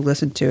encourage you to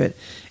listen to it.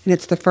 And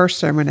it's the first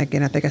sermon,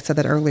 again, I think I said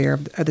that earlier,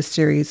 of the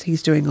series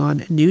he's doing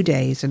on new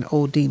days and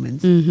old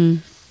demons.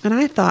 And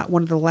I thought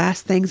one of the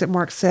last things that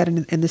Mark said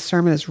in this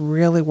sermon is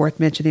really worth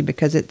mentioning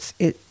because it's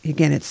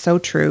so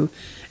true,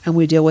 and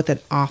we deal with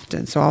it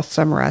often. So I'll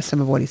summarize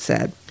some of what he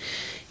said.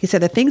 He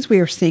said, the things we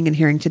are seeing and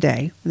hearing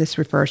today, this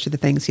refers to the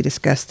things he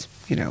discussed,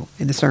 in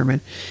the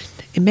sermon,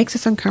 it makes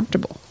us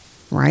uncomfortable,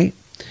 right?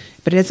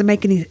 But it doesn't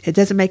make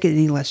it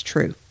any less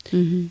true.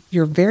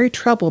 You're very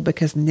troubled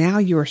because now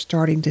you are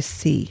starting to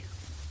see.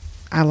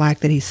 I like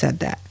that he said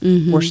that.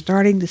 We're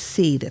starting to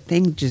see that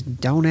things just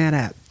don't add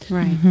up.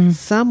 Right.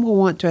 Some will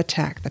want to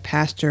attack the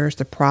pastors,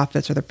 the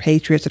prophets, or the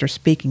patriots that are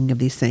speaking of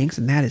these things,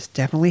 and that is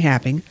definitely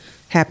happening.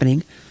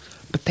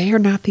 But they are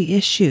not the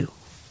issue.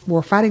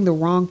 We're fighting the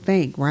wrong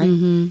thing,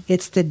 right?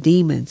 It's the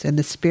demons and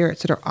the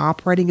spirits that are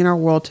operating in our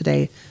world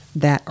today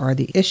that are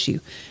the issue.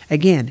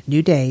 Again,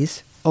 new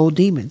days, old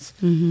demons.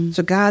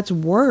 So God's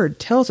word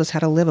tells us how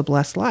to live a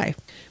blessed life.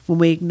 When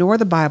we ignore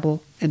the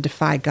Bible and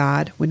defy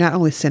God, we not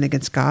only sin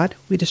against God,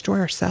 we destroy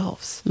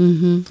ourselves.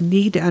 We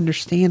need to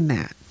understand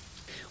that.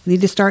 We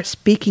need to start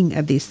speaking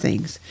of these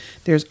things.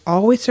 There's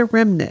always a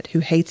remnant who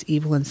hates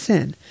evil and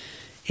sin.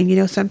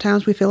 And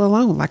sometimes we feel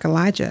alone, like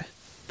Elijah,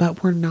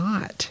 but we're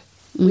not.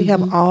 We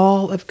have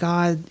all of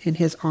God and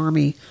his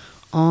army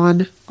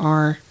on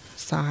our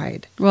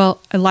side. Well,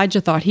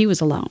 Elijah thought he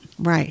was alone.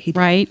 Right. He did.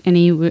 Right. And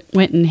he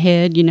went and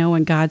hid,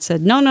 and God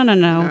said, no,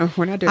 No,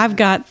 we're not doing I've that.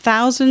 got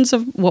thousands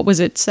of,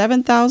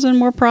 7,000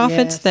 more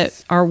prophets Yes.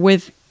 that are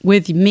with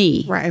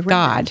me, Right.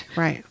 God.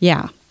 Right.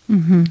 Yeah.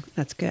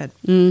 That's good.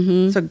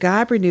 So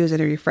God renews and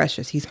he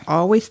refreshes. He's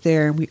always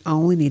there, and we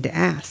only need to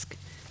ask.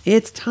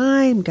 It's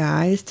time,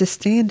 guys, to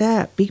stand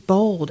up, be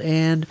bold,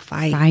 and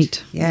fight.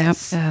 Right.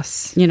 Yes.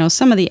 Yes.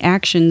 Some of the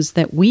actions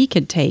that we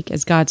could take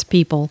as God's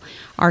people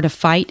are to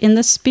fight in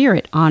the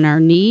Spirit on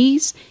our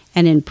knees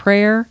and in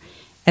prayer,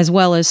 as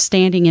well as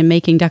standing and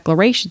making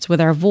declarations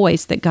with our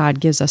voice that God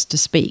gives us to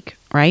speak,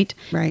 right?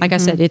 Right. Like I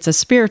said, it's a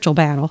spiritual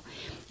battle.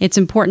 It's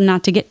important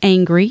not to get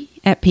angry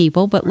at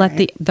people, but let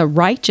Right. the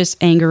righteous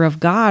anger of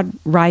God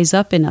rise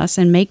up in us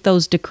and make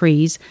those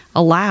decrees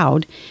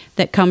aloud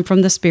that come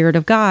from the Spirit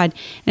of God.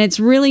 And it's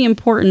really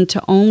important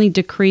to only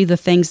decree the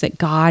things that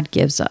God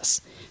gives us,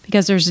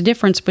 because there's a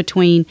difference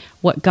between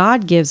what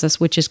God gives us,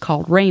 which is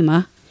called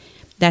rhema.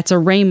 That's a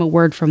rhema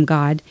word from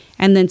God,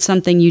 and then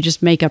something you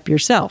just make up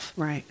yourself.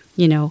 Right.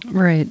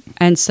 Right.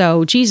 And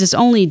so Jesus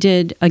only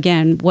did,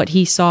 again, what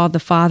he saw the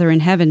Father in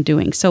heaven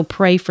doing. So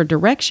pray for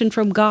direction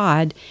from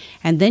God,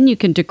 and then you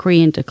can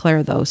decree and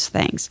declare those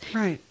things.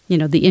 Right.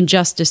 The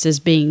injustice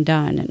is being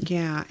done. And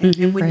Yeah.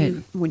 And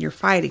when Right. you're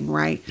fighting,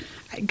 right,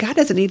 God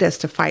doesn't need us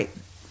to fight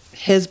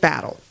his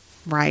battle,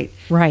 right?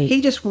 Right.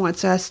 He just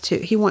wants us to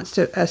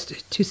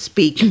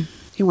speak.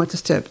 He wants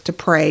us to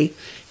pray.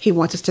 He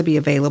wants us to be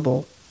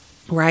available.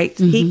 Right?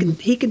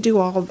 He can do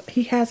all.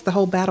 He has the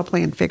whole battle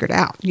plan figured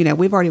out.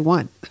 We've already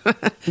won.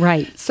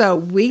 Right. So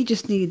we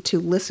just need to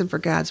listen for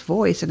God's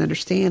voice and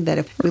understand that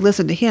if we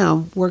listen to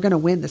Him, we're going to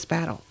win this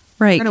battle.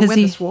 Right, We're going to because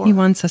win this war. he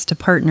wants us to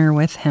partner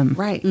with him.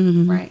 Right.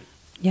 Mm-hmm. Right.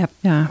 Yep.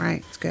 Yeah.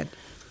 Right. It's good.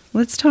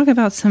 Let's talk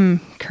about some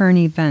current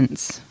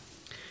events.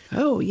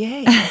 Oh,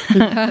 yay.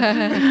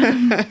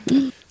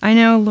 I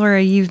know,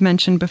 Laura, you've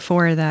mentioned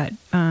before that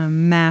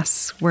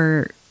masks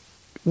were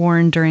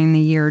worn during the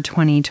year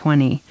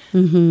 2020.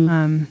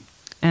 Mm-hmm.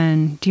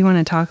 And do you want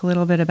to talk a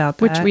little bit about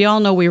that? Which we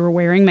all know we were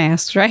wearing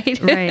masks, right?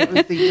 It Right.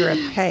 was the year of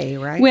pay,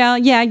 right? Well,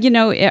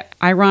 yeah,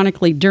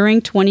 ironically,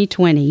 during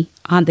 2020,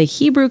 on the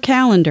Hebrew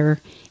calendar,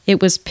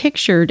 it was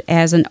pictured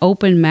as an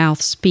open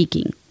mouth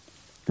speaking,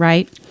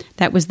 right?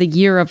 That was the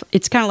year of,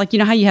 it's kind of like,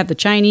 how you have the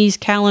Chinese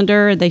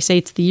calendar, they say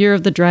it's the year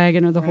of the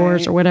dragon or the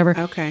horse or Right. whatever.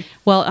 Okay.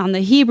 Well, on the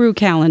Hebrew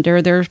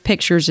calendar, there are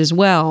pictures as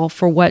well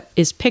for what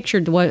is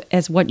pictured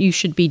as what you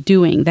should be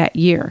doing that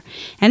year.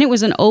 And it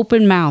was an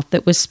open mouth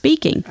that was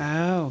speaking.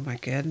 Oh, my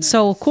goodness.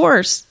 So, of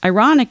course,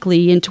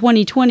 ironically, in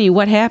 2020,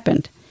 what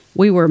happened?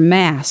 We were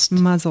masked.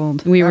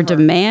 Muzzled. We were Cover.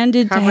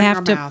 demanded to Covering have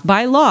our to, mouth.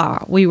 by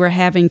law, we were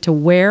having to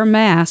wear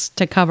masks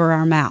to cover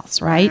our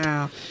mouths, right?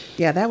 Wow.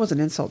 Yeah, that was an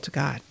insult to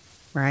God,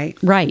 right?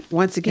 Right.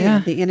 Once again, Yeah.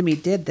 the enemy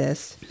did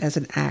this as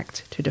an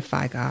act to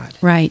defy God.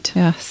 Right.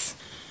 Yes.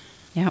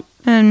 Yep.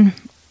 And,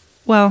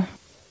 well,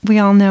 we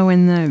all know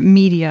in the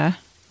media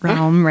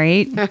realm,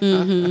 right?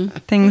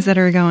 Things that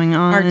are going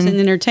on. Arts and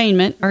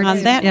entertainment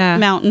on that yeah.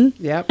 mountain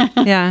Yep.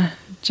 Yeah.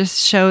 Just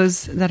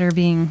shows that are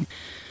being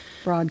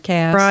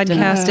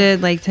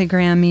broadcasted. like the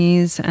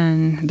Grammys,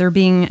 and they're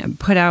being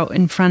put out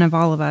in front of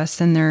all of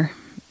us, and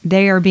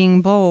they are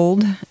being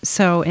bold.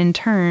 So in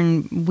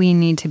turn, we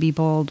need to be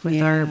bold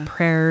with our Yeah.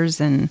 prayers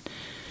and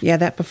Yeah,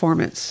 that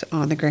performance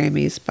on the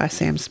Grammys by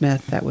Sam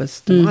Smith, that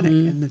was demonic.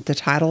 And the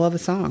title of the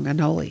song,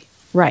 Unholy,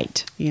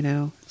 Right.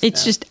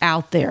 It's so, just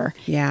out there.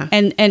 yeah.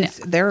 And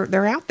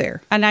they're out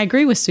there. and I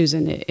agree with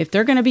Susan. If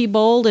they're going to be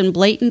bold and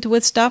blatant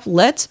with stuff,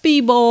 let's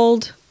be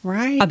bold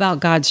Right. about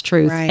God's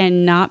truth Right.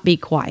 and not be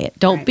quiet.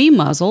 Don't Right. be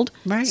muzzled.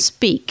 Right.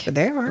 Speak. But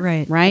they are.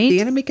 Right. Right? If the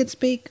enemy can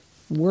speak,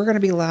 we're going to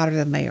be louder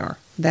than they are.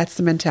 That's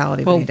the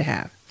mentality Well, we need to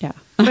have. Yeah.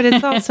 but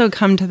it's also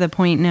come to the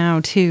point now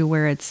too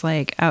where it's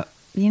like,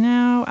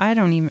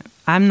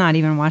 I'm not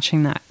even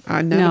watching that.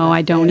 No,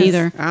 I don't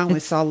either. I only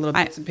saw little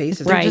bits and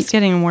pieces. They're Right. just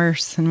getting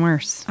worse and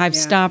worse. I've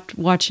Yeah. stopped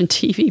watching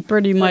TV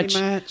pretty much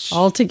much.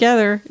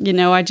 altogether.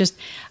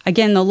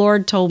 Again, the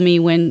Lord told me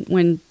when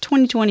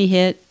 2020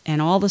 hit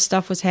and all the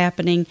stuff was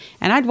happening,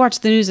 and I'd watch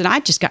the news and I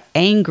just got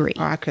angry.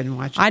 Oh, I couldn't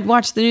watch it. I'd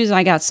watch the news and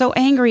I got so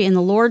angry, and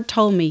the Lord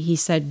told me, He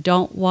said,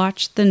 "Don't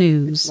watch the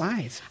news.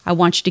 Lies. I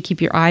want you to keep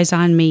your eyes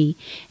on me.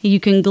 You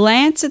can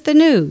glance at the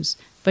news,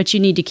 but you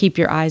need to keep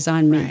your eyes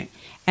on me." Right.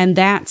 And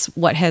that's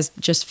what has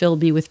just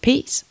filled me with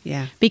peace.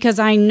 Yeah. Because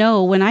I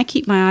know when I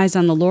keep my eyes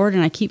on the Lord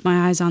and I keep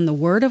my eyes on the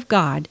Word of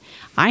God,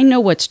 I know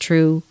what's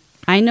true.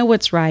 I know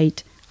what's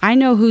right. I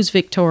know who's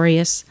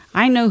victorious.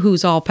 I know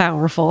who's all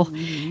powerful.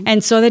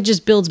 And so that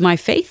just builds my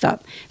faith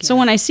up. So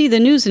when I see the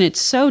news and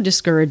it's so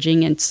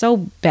discouraging and so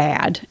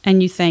bad,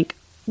 and you think,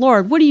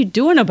 Lord, what are you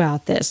doing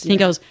about this? And He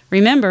goes,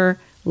 remember,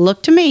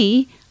 look to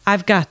me.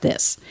 I've got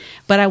this.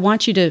 But I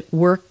want you to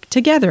work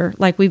together,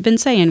 like we've been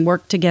saying,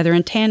 work together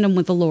in tandem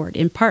with the Lord,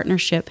 in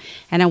partnership.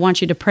 And I want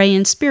you to pray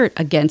in spirit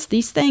against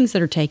these things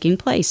that are taking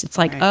place. It's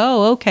like, Right.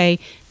 oh, okay,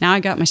 now I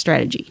got my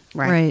strategy.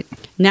 Right.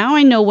 Now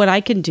I know what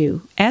I can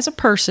do as a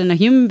person, a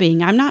human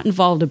being. I'm not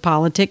involved in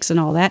politics and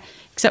all that,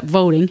 except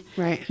voting.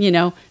 Right.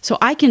 So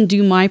I can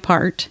do my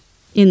part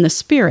in the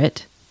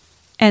spirit,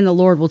 and the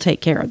Lord will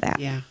take care of that.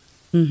 Yeah.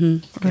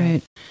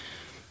 Right.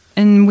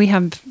 And we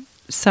have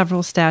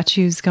several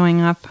statues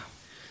going up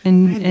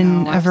in I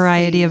know, a I've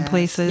variety seen of that.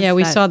 places. Yeah,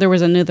 we that- saw there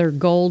was another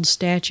gold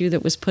statue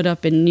that was put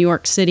up in New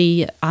York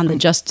City on the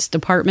Justice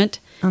Department,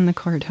 on the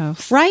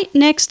courthouse. right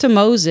next to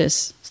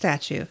Moses.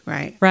 Statue.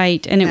 Right.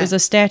 Right, and it was Yeah. a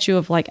statue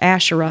of like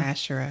Asherah,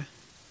 Asherah.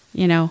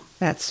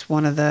 That's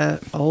one of the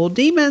old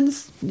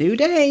demons. New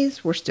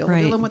days. We're still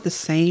Right. dealing with the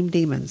same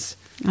demons.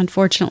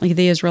 Unfortunately,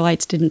 the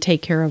Israelites didn't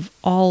take care of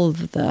all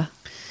of the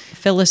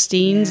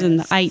Philistines and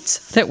the Yes. ites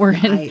that were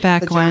in, Right,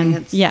 back the when.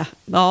 giants. yeah,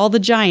 all the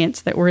giants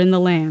that were in the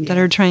land. That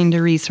are trying to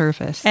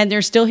resurface. And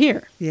they're still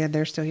here Yeah,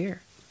 they're still here.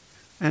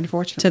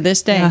 Unfortunately. to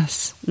this day.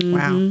 Yes.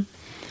 Wow.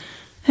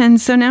 And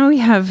so now we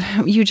have,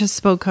 you just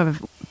spoke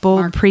of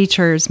bold Mark.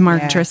 preachers,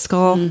 Mark Yes.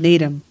 Driscoll,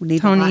 Need them. We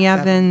need Tony lots of 'em.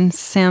 Evans,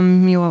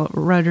 Samuel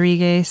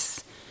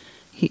Rodriguez,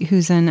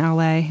 who's in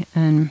LA,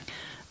 and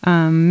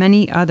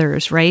many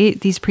others, right?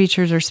 These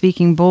preachers are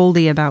speaking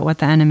boldly about what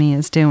the enemy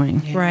is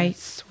doing. Right.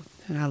 Yes.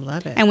 And I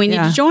love it. And we need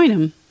Yeah. to join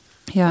them.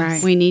 Yes.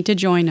 Right. We need to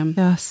join them.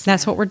 Yes.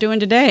 That's what we're doing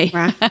today.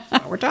 Right.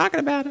 We're talking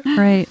about it.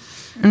 Right.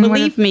 And what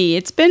Believe if- me,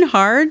 it's been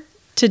hard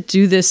to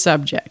do this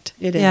subject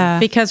It is. Yeah.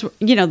 because,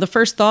 the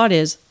first thought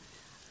is,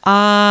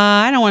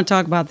 I don't want to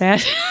talk about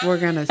that. We're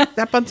going to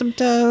step on some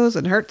toes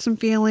and hurt some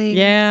feelings.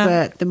 Yeah.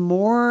 But the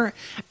more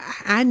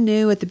I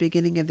knew at the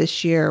beginning of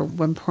this year,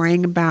 when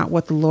praying about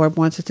what the Lord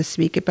wants us to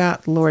speak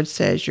about, the Lord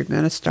says you're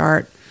going to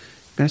start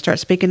going to start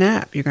speaking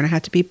up. You're going to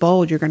have to be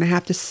bold. You're going to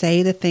have to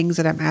say the things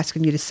that I'm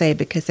asking you to say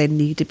because they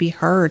need to be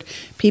heard.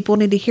 People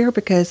need to hear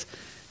because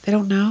they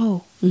don't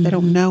know. They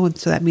don't know, and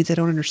so that means they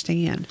don't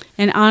understand.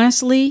 And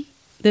honestly,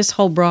 this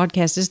whole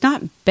broadcast is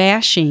not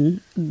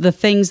bashing the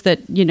things that,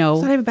 It's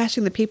not even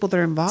bashing the people that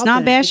are involved. it's not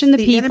in it. bashing It's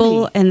the people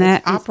enemy and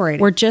that's that operating.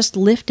 we're just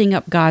lifting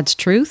up God's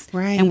truth.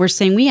 Right. And we're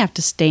saying we have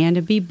to stand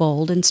and be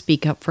bold and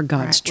speak up for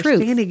God's Right. truth.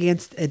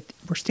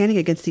 We're standing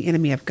against the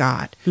enemy of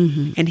God,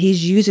 and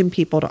He's using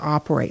people to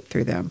operate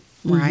through them.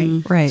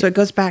 Right. Right. So it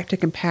goes back to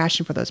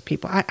compassion for those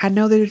people. I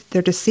know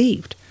they're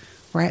deceived.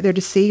 Right. They're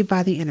deceived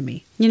by the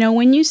enemy. You know,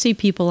 when you see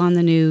people on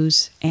the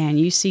news and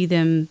you see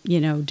them,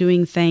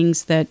 doing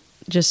things that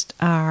just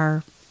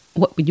are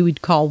what you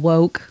would call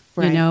woke,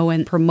 Right.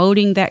 and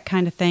promoting that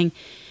kind of thing,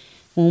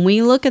 when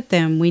we look at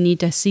them, we need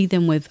to see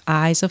them with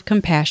eyes of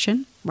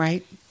compassion.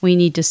 Right. We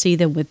need to see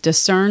them with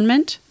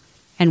discernment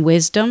and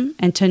wisdom,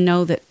 and to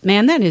know that,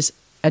 man, that is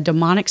a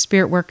demonic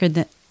spirit worker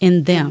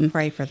in them.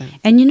 Pray for them.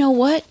 And you know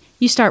what?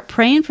 You start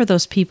praying for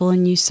those people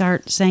and you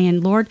start saying,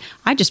 Lord,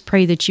 I just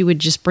pray that you would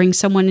just bring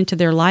someone into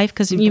their life,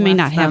 because you may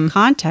Bless not them. have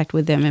contact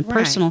with them in Right.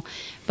 personal,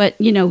 but,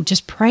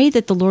 just pray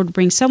that the Lord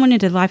brings someone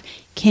into their life.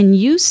 Can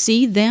you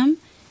see them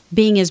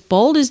being as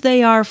bold as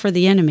they are for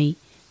the enemy,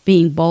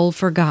 being bold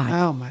for God,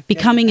 Oh, my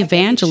becoming goodness. That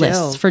gave me evangelists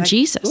chills. for Like,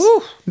 Jesus?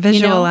 ooh.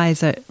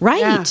 Visualize it. Right,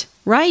 Yeah.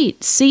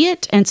 right. See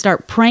it and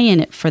start praying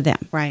it for them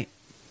Right.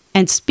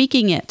 and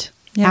speaking it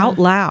Yeah. out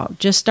loud.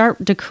 Just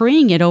start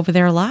decreeing it over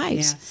their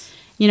lives. Yes.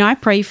 I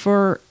pray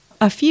for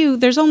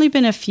there's only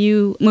been a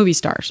few movie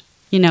stars,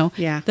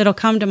 Yeah. that'll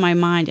come to my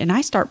mind, and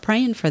I start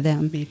praying for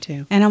them. Me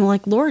too. And I'm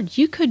like, Lord,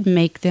 you could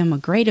make them a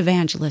great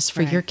evangelist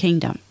for Right. your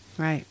kingdom.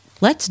 Right.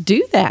 Let's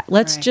do that.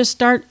 Let's Right. just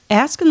start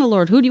asking the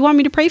Lord, who do you want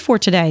me to pray for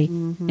today?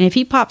 And if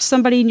He pops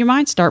somebody in your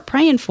mind, start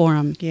praying for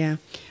them. Yeah.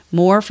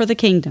 More for the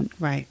kingdom,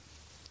 Right.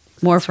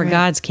 more That's for right.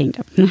 God's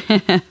kingdom.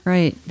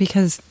 Right.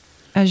 Because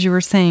as you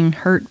were saying,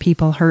 hurt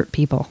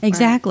people.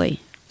 Exactly.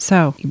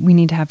 So we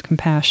need to have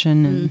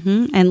compassion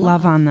and And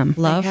love on them.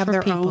 Love They have for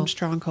their people. own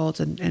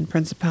strongholds and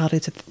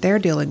principalities that they're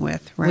dealing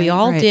with. Right. We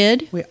all Right.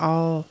 did. We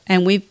all.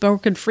 And we've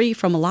broken free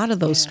from a lot of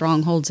those Yes.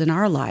 strongholds in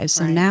our lives.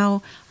 Right. And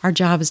now our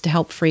job is to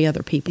help free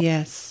other people.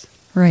 Yes.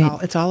 Right.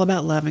 It's all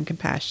about love and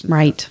compassion.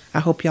 Right. I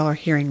hope y'all are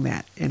hearing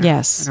that in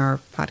Yes. our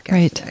podcast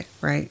Right. today.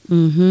 Right.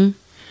 Mm-hmm.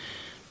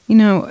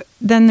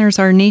 Then there's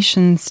our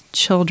nation's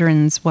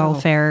children's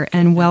welfare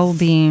and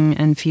well-being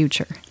and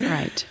future.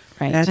 Right.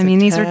 Right. That's I mean,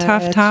 a these are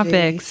tough touchy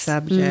topics.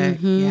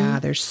 Subject. Yeah,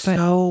 there's But-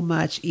 so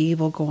much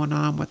evil going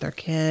on with our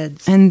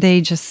kids. And they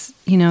just,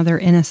 they're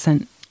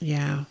innocent.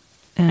 Yeah.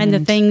 and the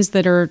things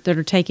that are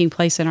taking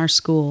place in our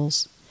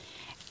schools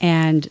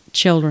and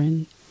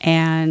children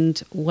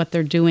and what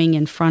they're doing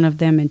in front of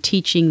them and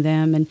teaching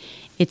them, and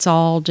it's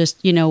all just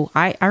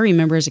I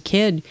remember as a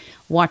kid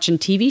watching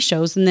TV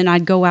shows, and then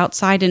I'd go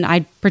outside and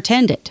I'd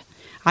pretend it,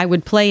 I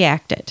would play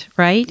act it,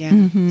 right?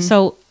 Yeah.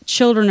 So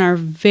children are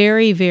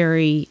very,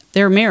 very,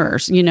 they're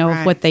mirrors, of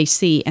Right. what they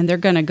see, and they're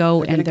going to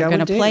go They're and they're gonna going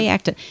go to and play do.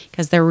 act it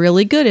because they're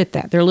really good at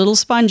that. They're little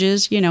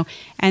sponges,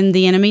 and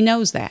the enemy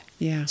knows that.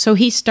 Yeah. So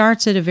he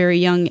starts at a very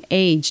young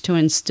age to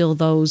instill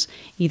those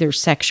either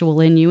sexual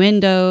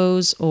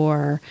innuendos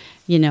or,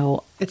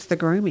 It's the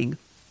grooming.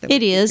 that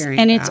it we're is, hearing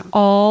and it's about.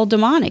 all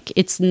demonic.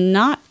 It's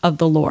not of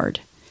the Lord.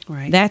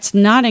 Right. That's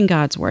not in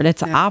God's word. It's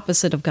the No.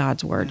 opposite of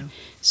God's word. No.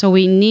 So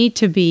we need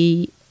to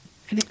be,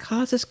 And it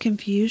causes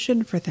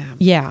confusion for them.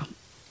 yeah,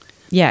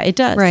 it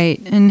does.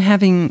 Right. And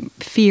having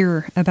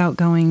fear about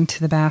going to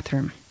the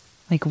bathroom.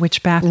 Like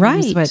which bathroom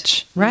Right. is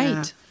which. Right.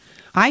 Yeah.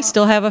 I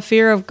still have a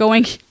fear of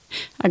going.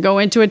 I go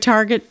into a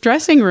Target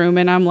dressing room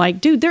and I'm like,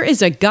 dude, there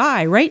is a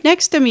guy right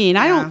next to me, and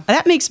Yeah.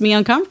 that makes me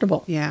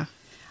uncomfortable. Yeah.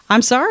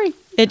 I'm sorry.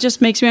 It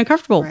just makes me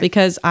uncomfortable Right.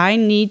 because I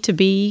need to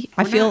be,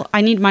 I We're feel not-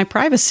 I need my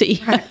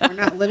privacy. Right. We're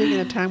not living in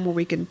a time where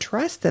we can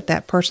trust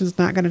that person's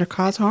not going to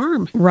cause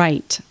harm.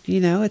 Right.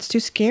 It's too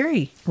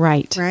scary.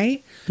 Right.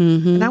 Right.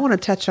 Mm-hmm. And I want to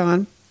touch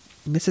on,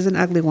 this is an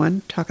ugly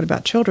one, talking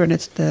about children.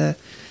 It's the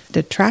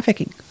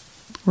trafficking.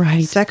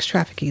 Right. Sex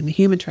trafficking, the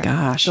human trafficking.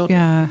 of Gosh. children.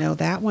 Yeah.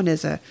 That one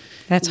is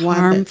That's one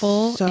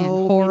harmful so and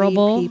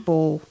horrible. Many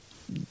people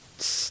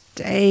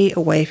stay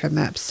away from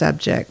that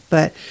subject,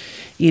 but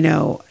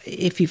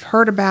if you've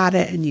heard about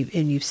it and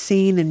you've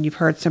seen and you've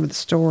heard some of the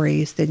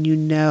stories, then you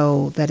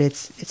know that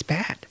it's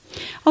bad.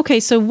 Okay,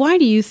 so why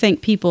do you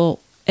think people,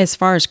 as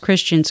far as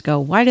Christians go,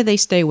 why do they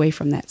stay away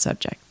from that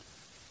subject?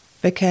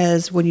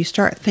 Because when you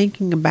start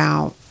thinking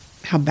about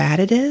how bad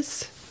it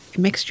is, it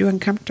makes you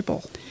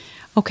uncomfortable.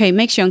 Okay, it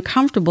makes you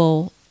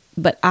uncomfortable,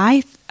 but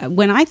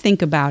when I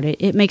think about it,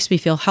 it makes me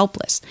feel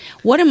helpless.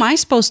 What am I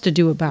supposed to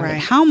do about Right. it?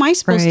 How am I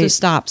supposed to Right.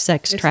 stop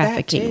sex It's that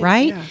trafficking, too,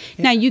 right? yeah,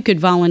 yeah. Now, you could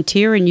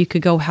volunteer and you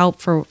could go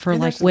help for And like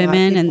there's a lot of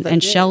women people that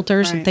and do,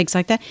 shelters and right. things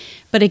like that.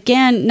 But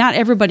again, not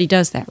everybody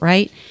does that,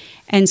 right?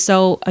 And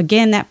so,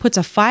 again, that puts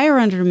a fire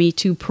under me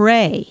to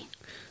pray.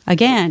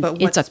 Again, But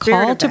what it's a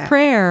spirit call of to that?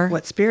 prayer.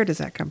 What spirit does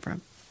that come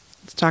from?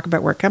 Let's talk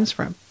about where it comes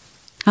from.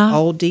 Huh?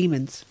 Old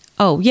demons.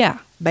 Oh, yeah.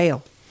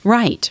 Baal.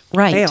 Right,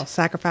 right. Baal,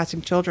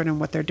 sacrificing children and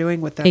what they're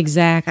doing with them.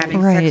 Exactly.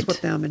 Having Right. sex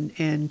with them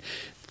and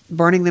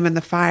burning them in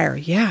the fire.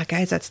 Yeah,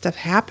 guys, that stuff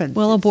happens.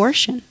 Well, It's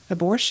abortion.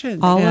 Abortion.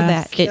 All Yes. of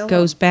that. Kill It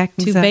goes 'em. back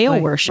to Exactly. Baal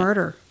worship.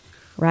 Murder.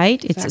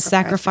 Right? It's a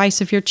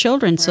sacrifice of your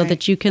children so Right.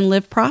 that you can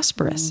live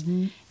prosperous.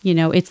 You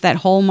know, it's that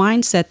whole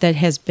mindset that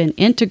has been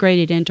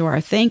integrated into our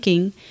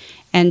thinking.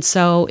 And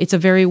so it's a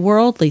very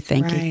worldly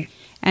thinking. Right.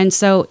 And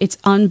so it's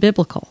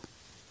unbiblical.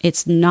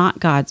 It's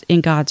not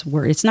in God's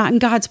word. It's not in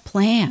God's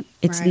plan.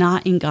 It's Right.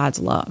 not in God's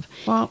love.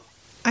 Well,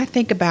 I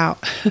think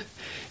about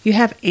you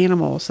have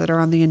animals that are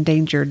on the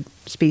endangered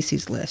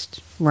species list,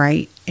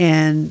 right?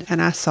 And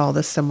I saw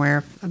this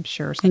somewhere, I'm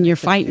sure. And you're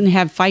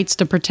have fights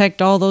to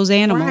protect all those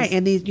animals. Right,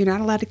 and you're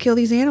not allowed to kill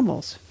these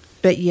animals.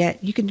 But yet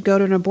you can go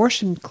to an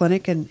abortion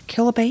clinic and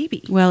kill a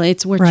baby. Well,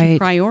 it's what you Right.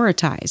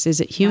 prioritize. Is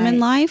it human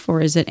Right. life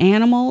or is it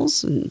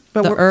animals and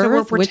But the so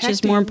earth? Which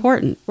is more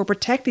important? We're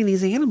protecting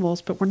these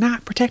animals, but we're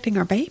not protecting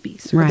our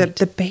babies. Or Right.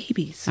 the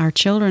babies. Our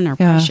children are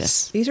Yes.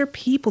 precious. These are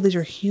people. These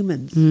are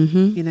humans.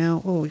 You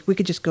know, we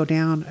could just go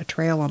down a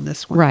trail on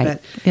this one. Right.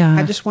 But Yeah.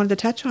 I just wanted to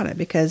touch on it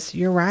because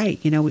you're right.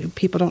 You know,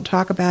 people don't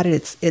talk about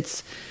it.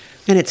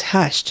 And it's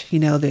hushed. You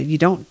know, that you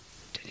don't.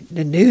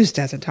 The news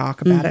doesn't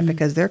talk about it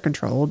because they're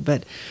controlled,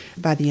 but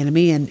by the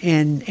enemy.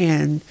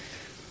 And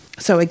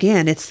so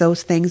again, it's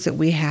those things that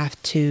we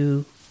have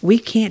to. We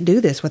can't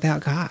do this without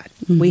God.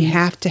 We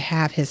have to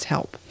have His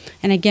help.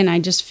 And again, I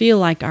just feel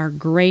like our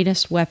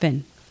greatest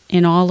weapon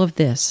in all of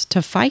this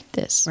to fight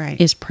this Right.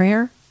 is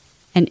prayer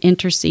and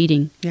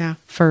interceding Yeah.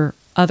 for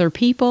other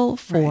people,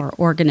 for Right.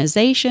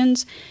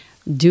 organizations,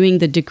 doing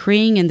the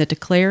decreeing and the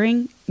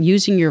declaring,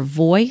 using your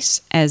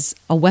voice as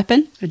a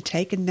weapon. And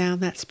taking down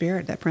that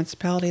spirit, that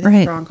principality, that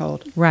Right.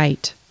 stronghold.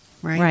 Right.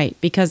 Right. Right.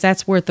 Because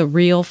that's where the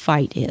real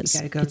fight is.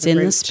 gotta go to It's the in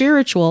the root.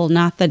 spiritual,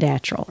 not the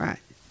natural. Right.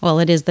 Well,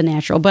 it is the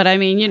natural, but I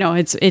mean, you know,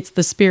 it's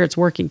the spirits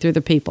working through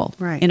the people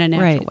Right. in a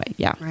natural Right. way.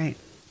 Yeah. Right.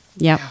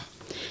 Yep.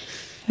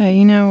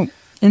 You know,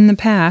 in the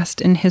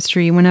past, in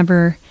history,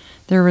 whenever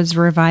there was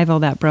revival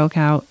that broke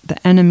out,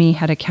 the enemy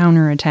had a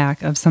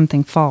counterattack of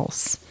something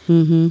false.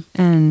 Mm-hmm.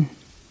 And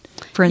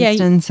for Yeah,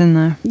 instance, in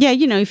the Yeah,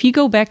 you know, if you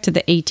go back to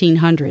the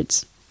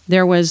 1800s,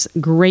 there was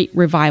great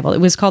revival.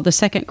 It was called the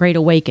Second Great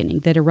Awakening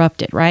that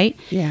erupted, right?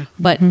 Yeah.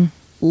 But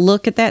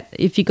look at that.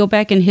 If you go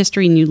back in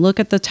history and you look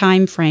at the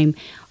time frame,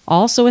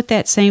 also at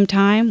that same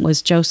time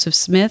was Joseph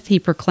Smith. He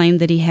proclaimed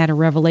that he had a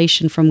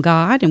revelation from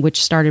God, and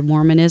which started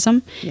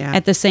Mormonism. Yeah.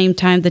 At the same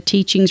time, the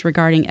teachings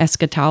regarding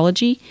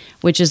eschatology,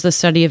 which is the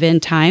study of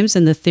end times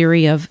and the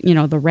theory of, you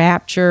know, the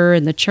rapture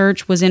and the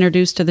church was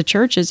introduced to the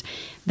churches.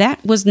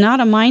 That was not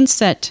a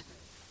mindset,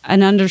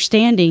 an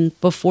understanding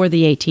before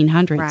the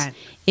 1800s. Right.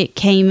 It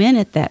came in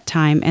at that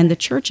time, and the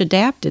church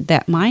adapted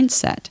that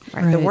mindset.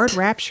 Right. The Right. word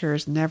rapture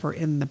is never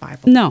in the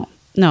Bible.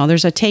 No,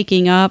 there's a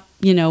taking up,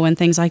 you know, and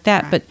things like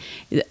that. Right.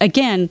 But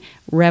again,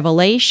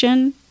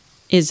 revelation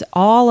is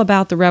all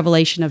about the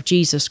revelation of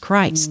Jesus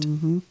Christ.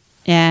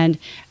 And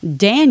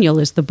Daniel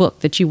is the book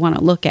that you want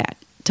to look at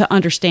to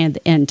understand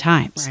the end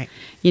times. Right.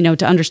 You know,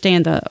 to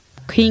understand the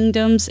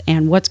kingdoms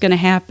and what's going to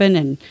happen.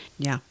 And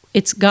Yeah.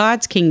 it's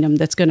God's kingdom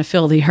that's going to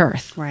fill the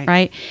earth,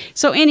 Right.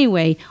 So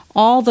anyway,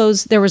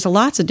 there was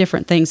lots of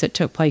different things that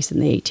took place in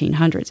the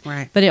 1800s.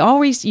 Right. But it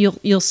always,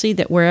 you'll see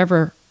that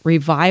wherever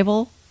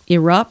revival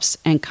erupts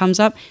and comes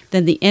up,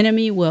 then the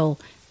enemy will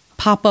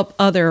pop up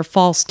other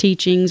false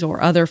teachings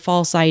or other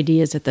false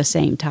ideas at the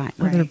same time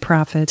Right. other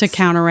prophets. to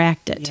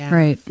counteract it. Yeah.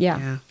 Right. Yeah.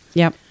 Yeah.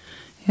 Yep.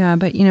 Yeah,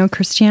 but you know,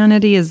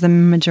 Christianity is the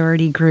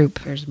majority group.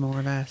 There's more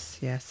of us.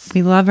 Yes.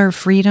 We love our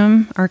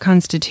freedom, our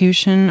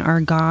Constitution, our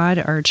God,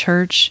 our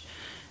church,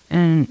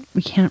 and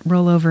we can't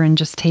roll over and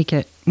just take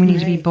it. We need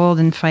to be Right. bold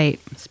and fight.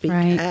 Speak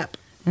Right. up.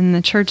 And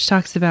the church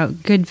talks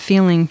about good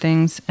feeling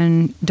things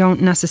and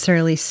don't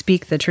necessarily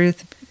speak the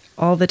truth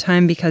all the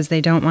time because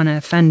they don't want to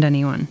offend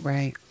anyone.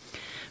 Right.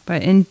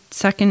 But in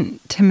 2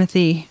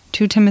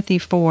 Timothy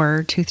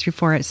 4, 2 through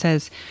 4, it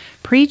says,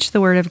 "Preach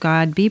the word of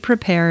God, be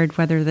prepared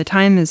whether the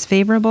time is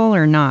favorable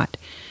or not.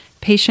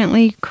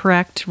 Patiently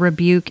correct,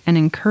 rebuke, and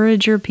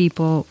encourage your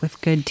people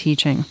with good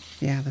teaching.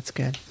 Yeah, that's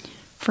good.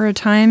 For a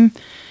time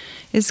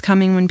is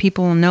coming when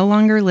people will no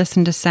longer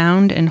listen to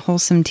sound and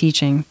wholesome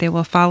teaching. They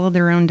will follow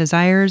their own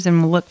desires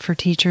and will look for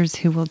teachers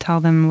who will tell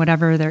them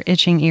whatever their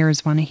itching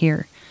ears want to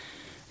hear.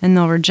 And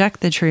they'll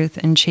reject the truth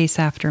and chase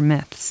after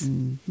myths."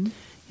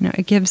 You know,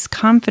 it gives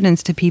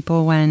confidence to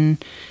people when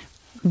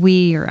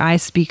we or I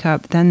speak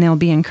up, then they'll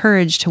be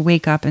encouraged to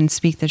wake up and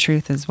speak the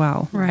truth as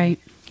well. Right.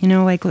 You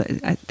know, like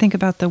I think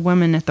about the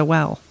woman at the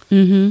well.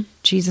 Mm-hmm.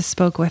 Jesus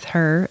spoke with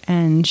her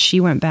and she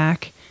went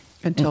back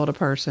And told a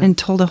person. and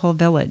told a whole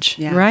village.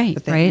 yeah. Right,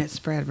 But then right. it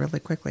spread really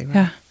quickly. Right?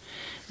 Yeah.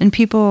 And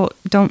people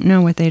don't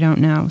know what they don't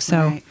know.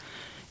 So Right.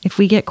 if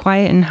we get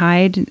quiet and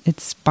hide,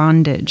 it's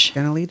bondage.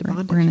 Gonna lead to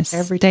bondage. We're going to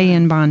every stay time.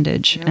 in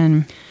bondage. Yep.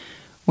 And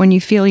when you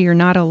feel you're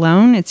not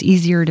alone, it's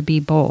easier to be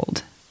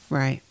bold.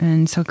 Right.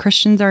 And so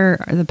Christians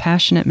are the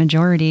passionate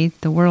majority.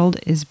 The world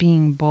is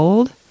being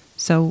bold.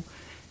 So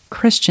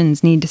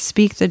Christians need to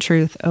speak the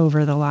truth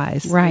over the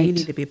lies. Right. We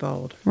need to be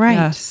bold. Right.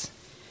 Yes.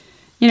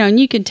 And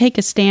you can take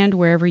a stand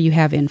wherever you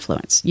have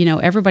influence.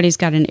 Everybody's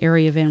got an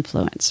area of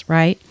influence,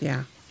 right?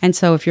 Yeah. And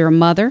so if you're a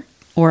mother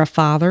or a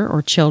father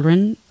or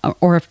children,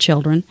 or of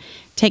children,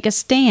 take a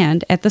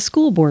stand at the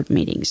school board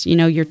meetings.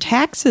 Your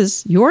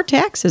taxes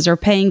are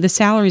paying the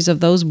salaries of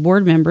those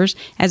board members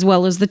as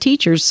well as the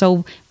teachers.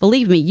 So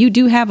believe me, you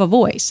do have a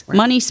voice. Right.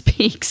 Money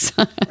speaks.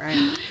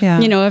 Right. Yeah.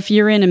 If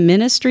you're in a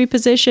ministry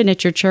position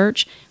at your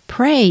church,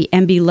 pray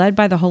and be led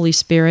by the Holy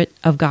Spirit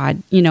of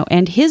God,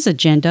 and His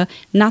agenda,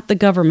 not the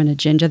government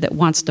agenda that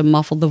wants to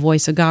muffle the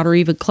voice of God or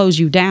even close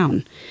you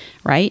down,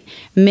 right?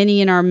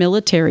 Many in our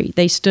military,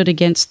 they stood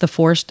against the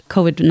forced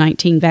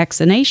COVID-19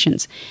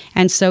 vaccinations,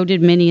 and so did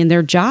many in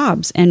their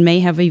jobs and may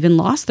have even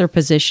lost their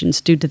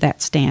positions due to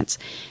that stance.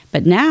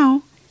 But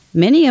now,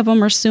 many of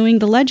them are suing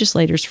the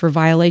legislators for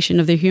violation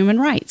of their human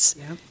rights.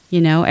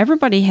 Yep.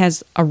 Everybody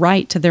has a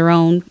right to their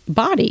own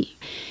body.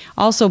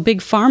 Also, big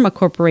pharma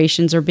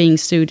corporations are being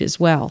sued as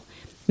well,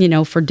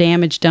 for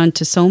damage done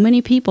to so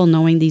many people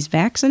knowing these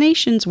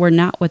vaccinations were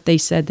not what they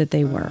said that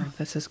they were. Oh,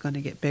 this is going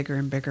to get bigger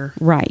and bigger.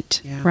 Right,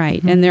 Yeah. right.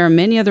 Mm-hmm. And there are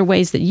many other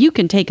ways that you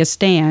can take a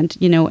stand,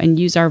 and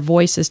use our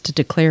voices to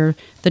declare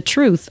the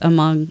truth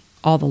among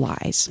all the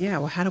lies. Yeah,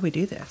 well, how do we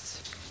do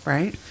this,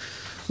 right?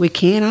 We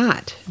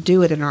cannot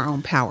do it in our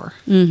own power.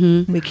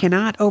 Mm-hmm. We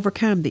cannot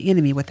overcome the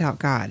enemy without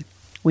God.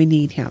 We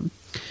need Him.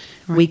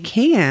 Right. We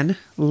can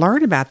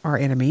learn about our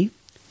enemy,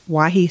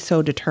 why he's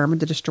so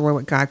determined to destroy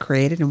what God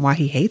created and why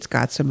he hates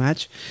God so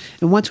much.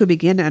 And once we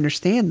begin to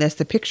understand this,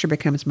 the picture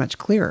becomes much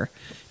clearer.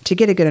 To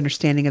get a good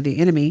understanding of the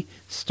enemy,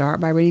 start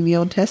by reading the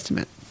Old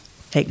Testament.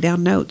 Take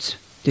down notes.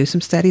 Do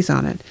some studies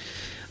on it.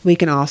 We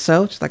can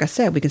also, just like I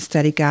said, we can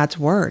study God's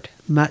Word.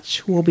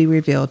 Much will be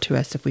revealed to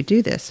us if we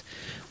do this.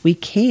 We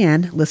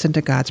can listen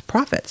to God's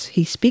prophets.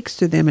 He speaks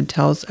through them and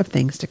tells of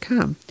things to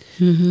come.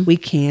 Mm-hmm. We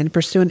can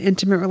pursue an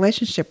intimate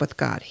relationship with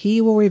God. He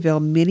will reveal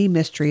many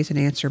mysteries and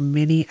answer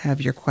many of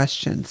your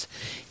questions.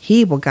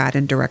 He will guide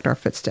and direct our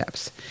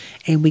footsteps.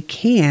 And we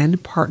can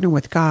partner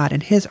with God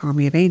and His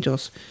army of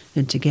angels.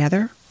 And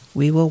together,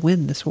 we will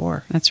win this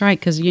war. That's right,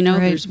 because Right.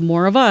 there's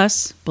more of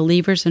us,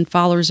 believers and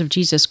followers of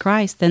Jesus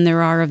Christ, than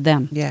there are of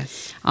them.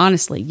 Yes.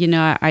 Honestly,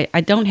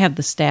 I don't have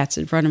the stats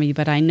in front of me,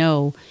 but I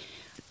know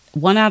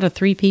 1 out of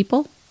 3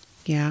 people,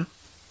 Yeah.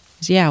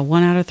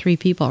 1 out of 3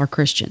 people are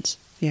Christians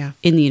Yeah.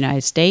 in the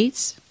United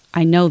States.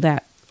 I know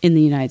that in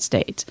the United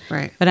States.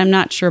 Right. But I'm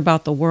not sure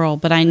about the world.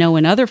 But I know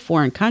in other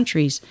foreign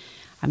countries,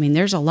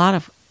 there's a lot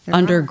of There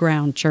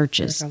underground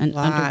churches There's a and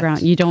lot.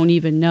 underground. You don't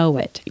even know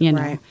it.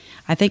 Right.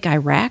 I think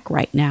Iraq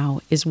right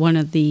now is one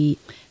of the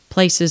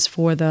places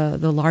for the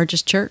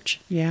largest church,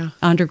 Yeah.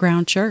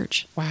 underground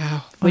church,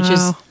 Wow. which is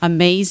Wow.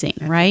 amazing,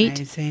 That's right?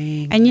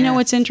 amazing. And Yes.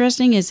 what's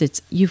interesting is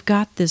you've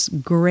got this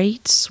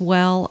great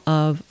swell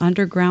of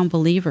underground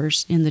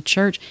believers in the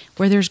church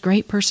where there's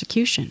great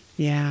persecution.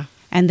 Yeah.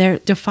 And they're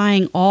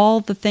defying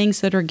all the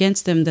things that are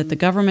against them, that the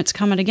government's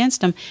coming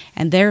against them,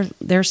 and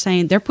they're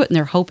saying they're putting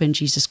their hope in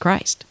Jesus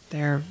Christ.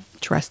 They're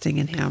trusting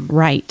in Him.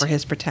 Right. For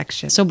His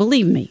protection. So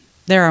believe me,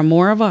 there are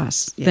more of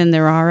us Yes. than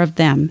there are of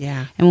them.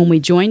 Yeah. And when we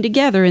join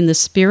together in the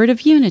spirit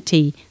of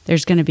unity,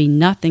 there's going to be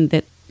nothing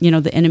that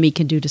the enemy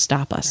can do to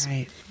stop us.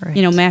 Right.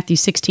 Right. Matthew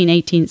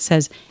 16:18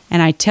 says,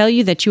 "And I tell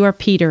you that you are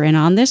Peter, and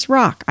on this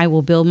rock I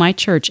will build my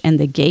church, and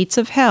the gates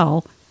of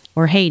hell,"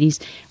 or Hades,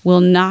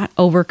 "will not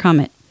overcome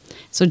it."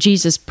 So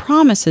Jesus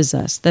promises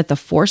us that the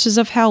forces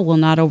of hell will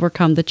not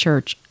overcome the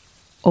church,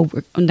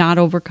 not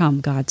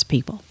overcome God's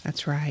people.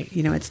 That's right.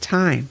 It's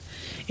time.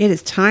 It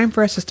is time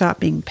for us to stop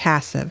being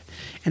passive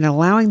and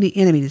allowing the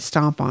enemy to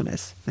stomp on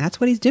us. That's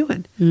what he's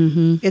doing.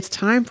 Mm-hmm. It's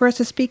time for us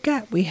to speak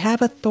up. We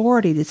have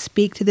authority to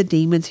speak to the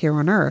demons here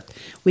on earth.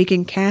 We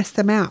can cast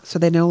them out so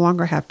they no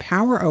longer have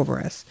power over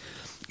us.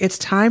 It's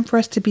time for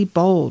us to be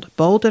bold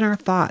in our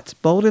thoughts,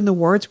 bold in the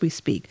words we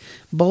speak,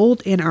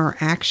 bold in our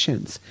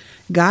actions.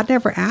 God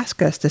never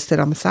asked us to sit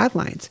on the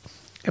sidelines.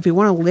 If we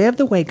want to live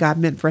the way God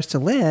meant for us to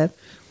live,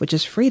 which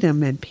is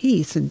freedom and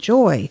peace and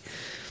joy,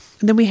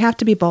 then we have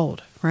to be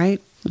bold, right?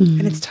 Mm-hmm.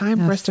 And it's time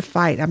for us to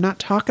fight. I'm not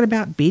talking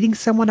about beating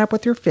someone up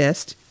with your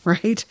fist,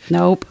 right?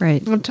 Nope.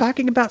 Right. I'm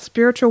talking about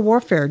spiritual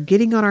warfare,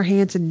 getting on our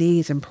hands and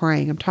knees and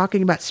praying. I'm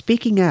talking about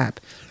speaking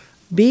up,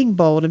 being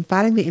bold, and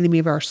fighting the enemy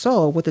of our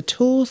soul with the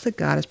tools that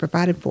God has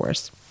provided for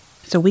us.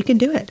 So we can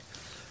do it.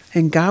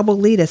 And God will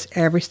lead us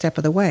every step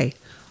of the way.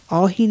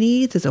 All He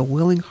needs is a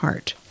willing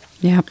heart,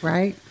 Yep.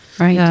 right?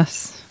 Right.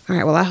 Yes. All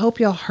right, well, I hope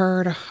y'all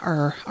heard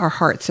our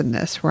hearts in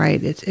this,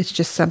 right? It's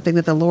just something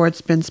that the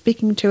Lord's been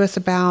speaking to us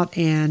about,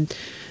 and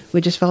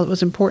we just felt it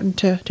was important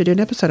to do an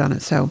episode on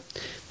it. So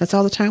that's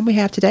all the time we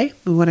have today.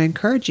 We want to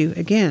encourage you,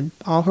 again,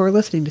 all who are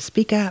listening, to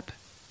speak up,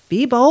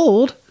 be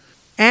bold,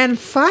 and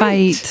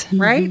fight.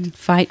 Right? Mhm.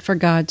 Fight for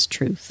God's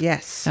truth.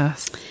 Yes.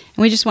 Yes.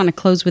 And we just want to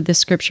close with this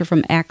scripture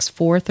from Acts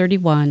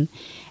 4:31.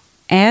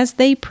 As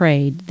they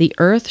prayed, the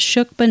earth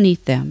shook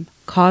beneath them,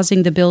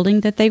 causing the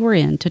building that they were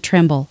in to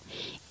tremble.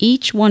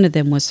 Each one of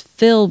them was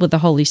filled with the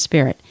Holy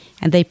Spirit,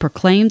 and they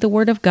proclaimed the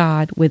word of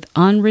God with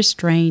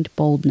unrestrained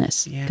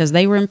boldness, Yeah. because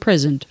they were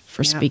imprisoned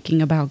for Yeah. speaking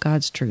about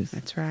God's truth.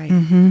 That's right.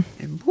 Mm-hmm.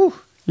 And whew,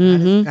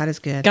 God is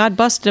good. God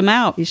busted him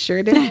out. He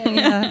sure did.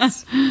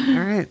 Yes. All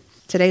right.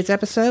 Today's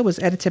episode was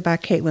edited by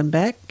Caitlin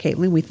Beck.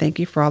 Caitlin, we thank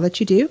you for all that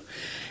you do.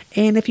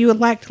 And if you would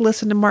like to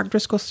listen to Mark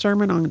Driscoll's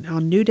sermon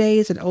on New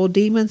Days and Old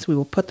Demons, we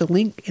will put the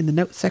link in the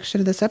notes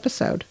section of this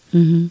episode.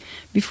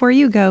 Before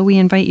you go, we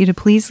invite you to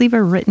please leave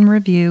a written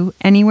review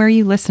anywhere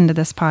you listen to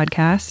this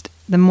podcast.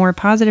 The more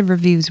positive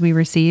reviews we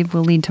receive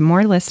will lead to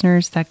more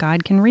listeners that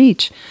God can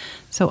reach.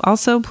 So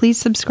also, please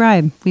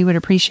subscribe. We would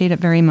appreciate it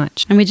very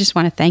much. And we just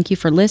want to thank you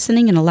for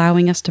listening and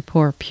allowing us to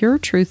pour pure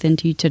truth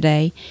into you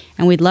today.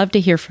 And we'd love to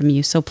hear from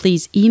you. So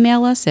please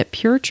email us at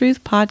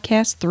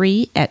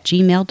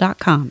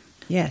puretruthpodcast3@gmail.com.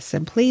 Yes,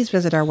 and please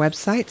visit our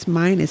websites.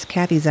 Mine is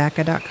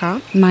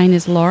kathyzacka.com. Mine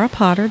is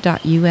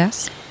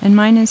laurapotter.us. And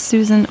mine is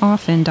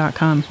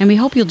susanoffen.com. And we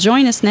hope you'll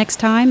join us next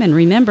time. And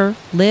remember,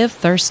 live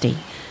thirsty.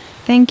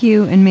 Thank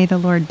you, and may the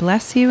Lord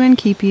bless you and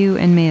keep you,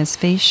 and may his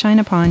face shine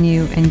upon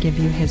you and give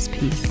you his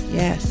peace.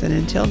 Yes, and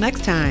until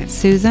next time,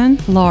 Susan,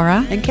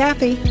 Laura, and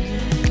Kathy.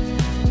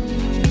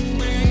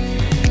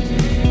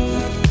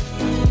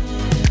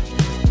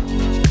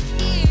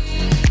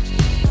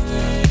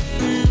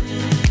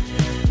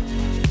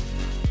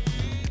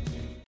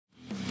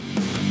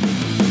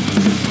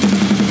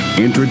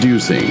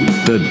 Introducing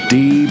the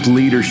Deep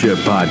Leadership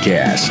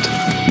Podcast.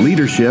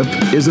 Leadership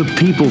is a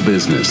people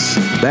business.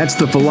 That's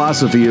the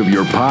philosophy of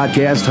your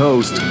podcast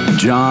host,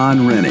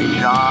 John Rennie.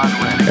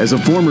 As a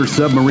former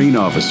submarine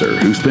officer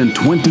who spent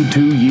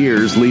 22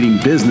 years leading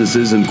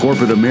businesses in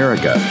corporate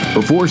America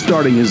before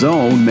starting his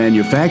own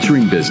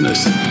manufacturing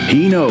business,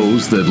 he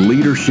knows that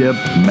leadership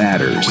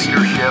matters.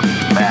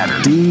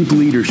 Deep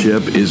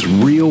Leadership is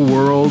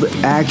real-world,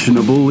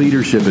 actionable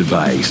leadership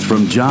advice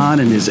from John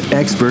and his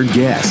expert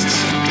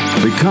guests.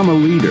 Become a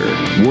leader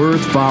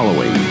worth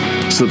following.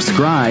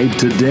 Subscribe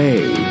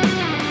today.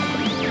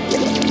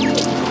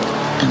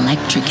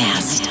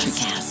 Electricast.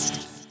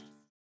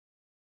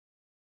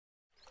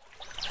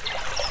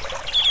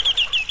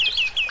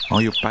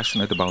 Are you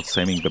passionate about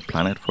saving the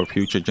planet for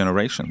future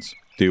generations?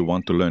 Do you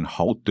want to learn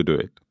how to do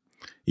it?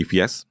 If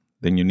yes,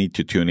 then you need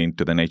to tune in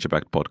to the Nature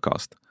Backed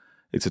podcast.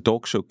 It's a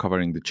talk show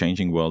covering the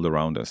changing world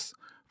around us,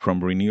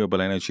 from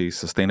renewable energy,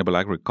 sustainable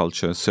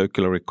agriculture,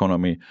 circular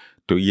economy,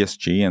 to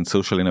ESG and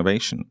social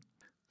innovation.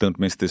 Don't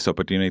miss this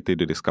opportunity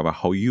to discover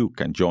how you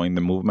can join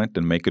the movement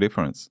and make a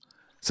difference.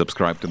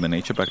 Subscribe to the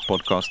Nature Backed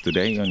podcast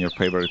today on your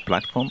favorite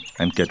platform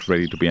and get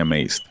ready to be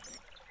amazed.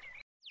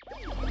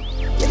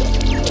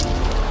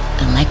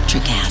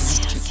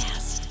 Electricast.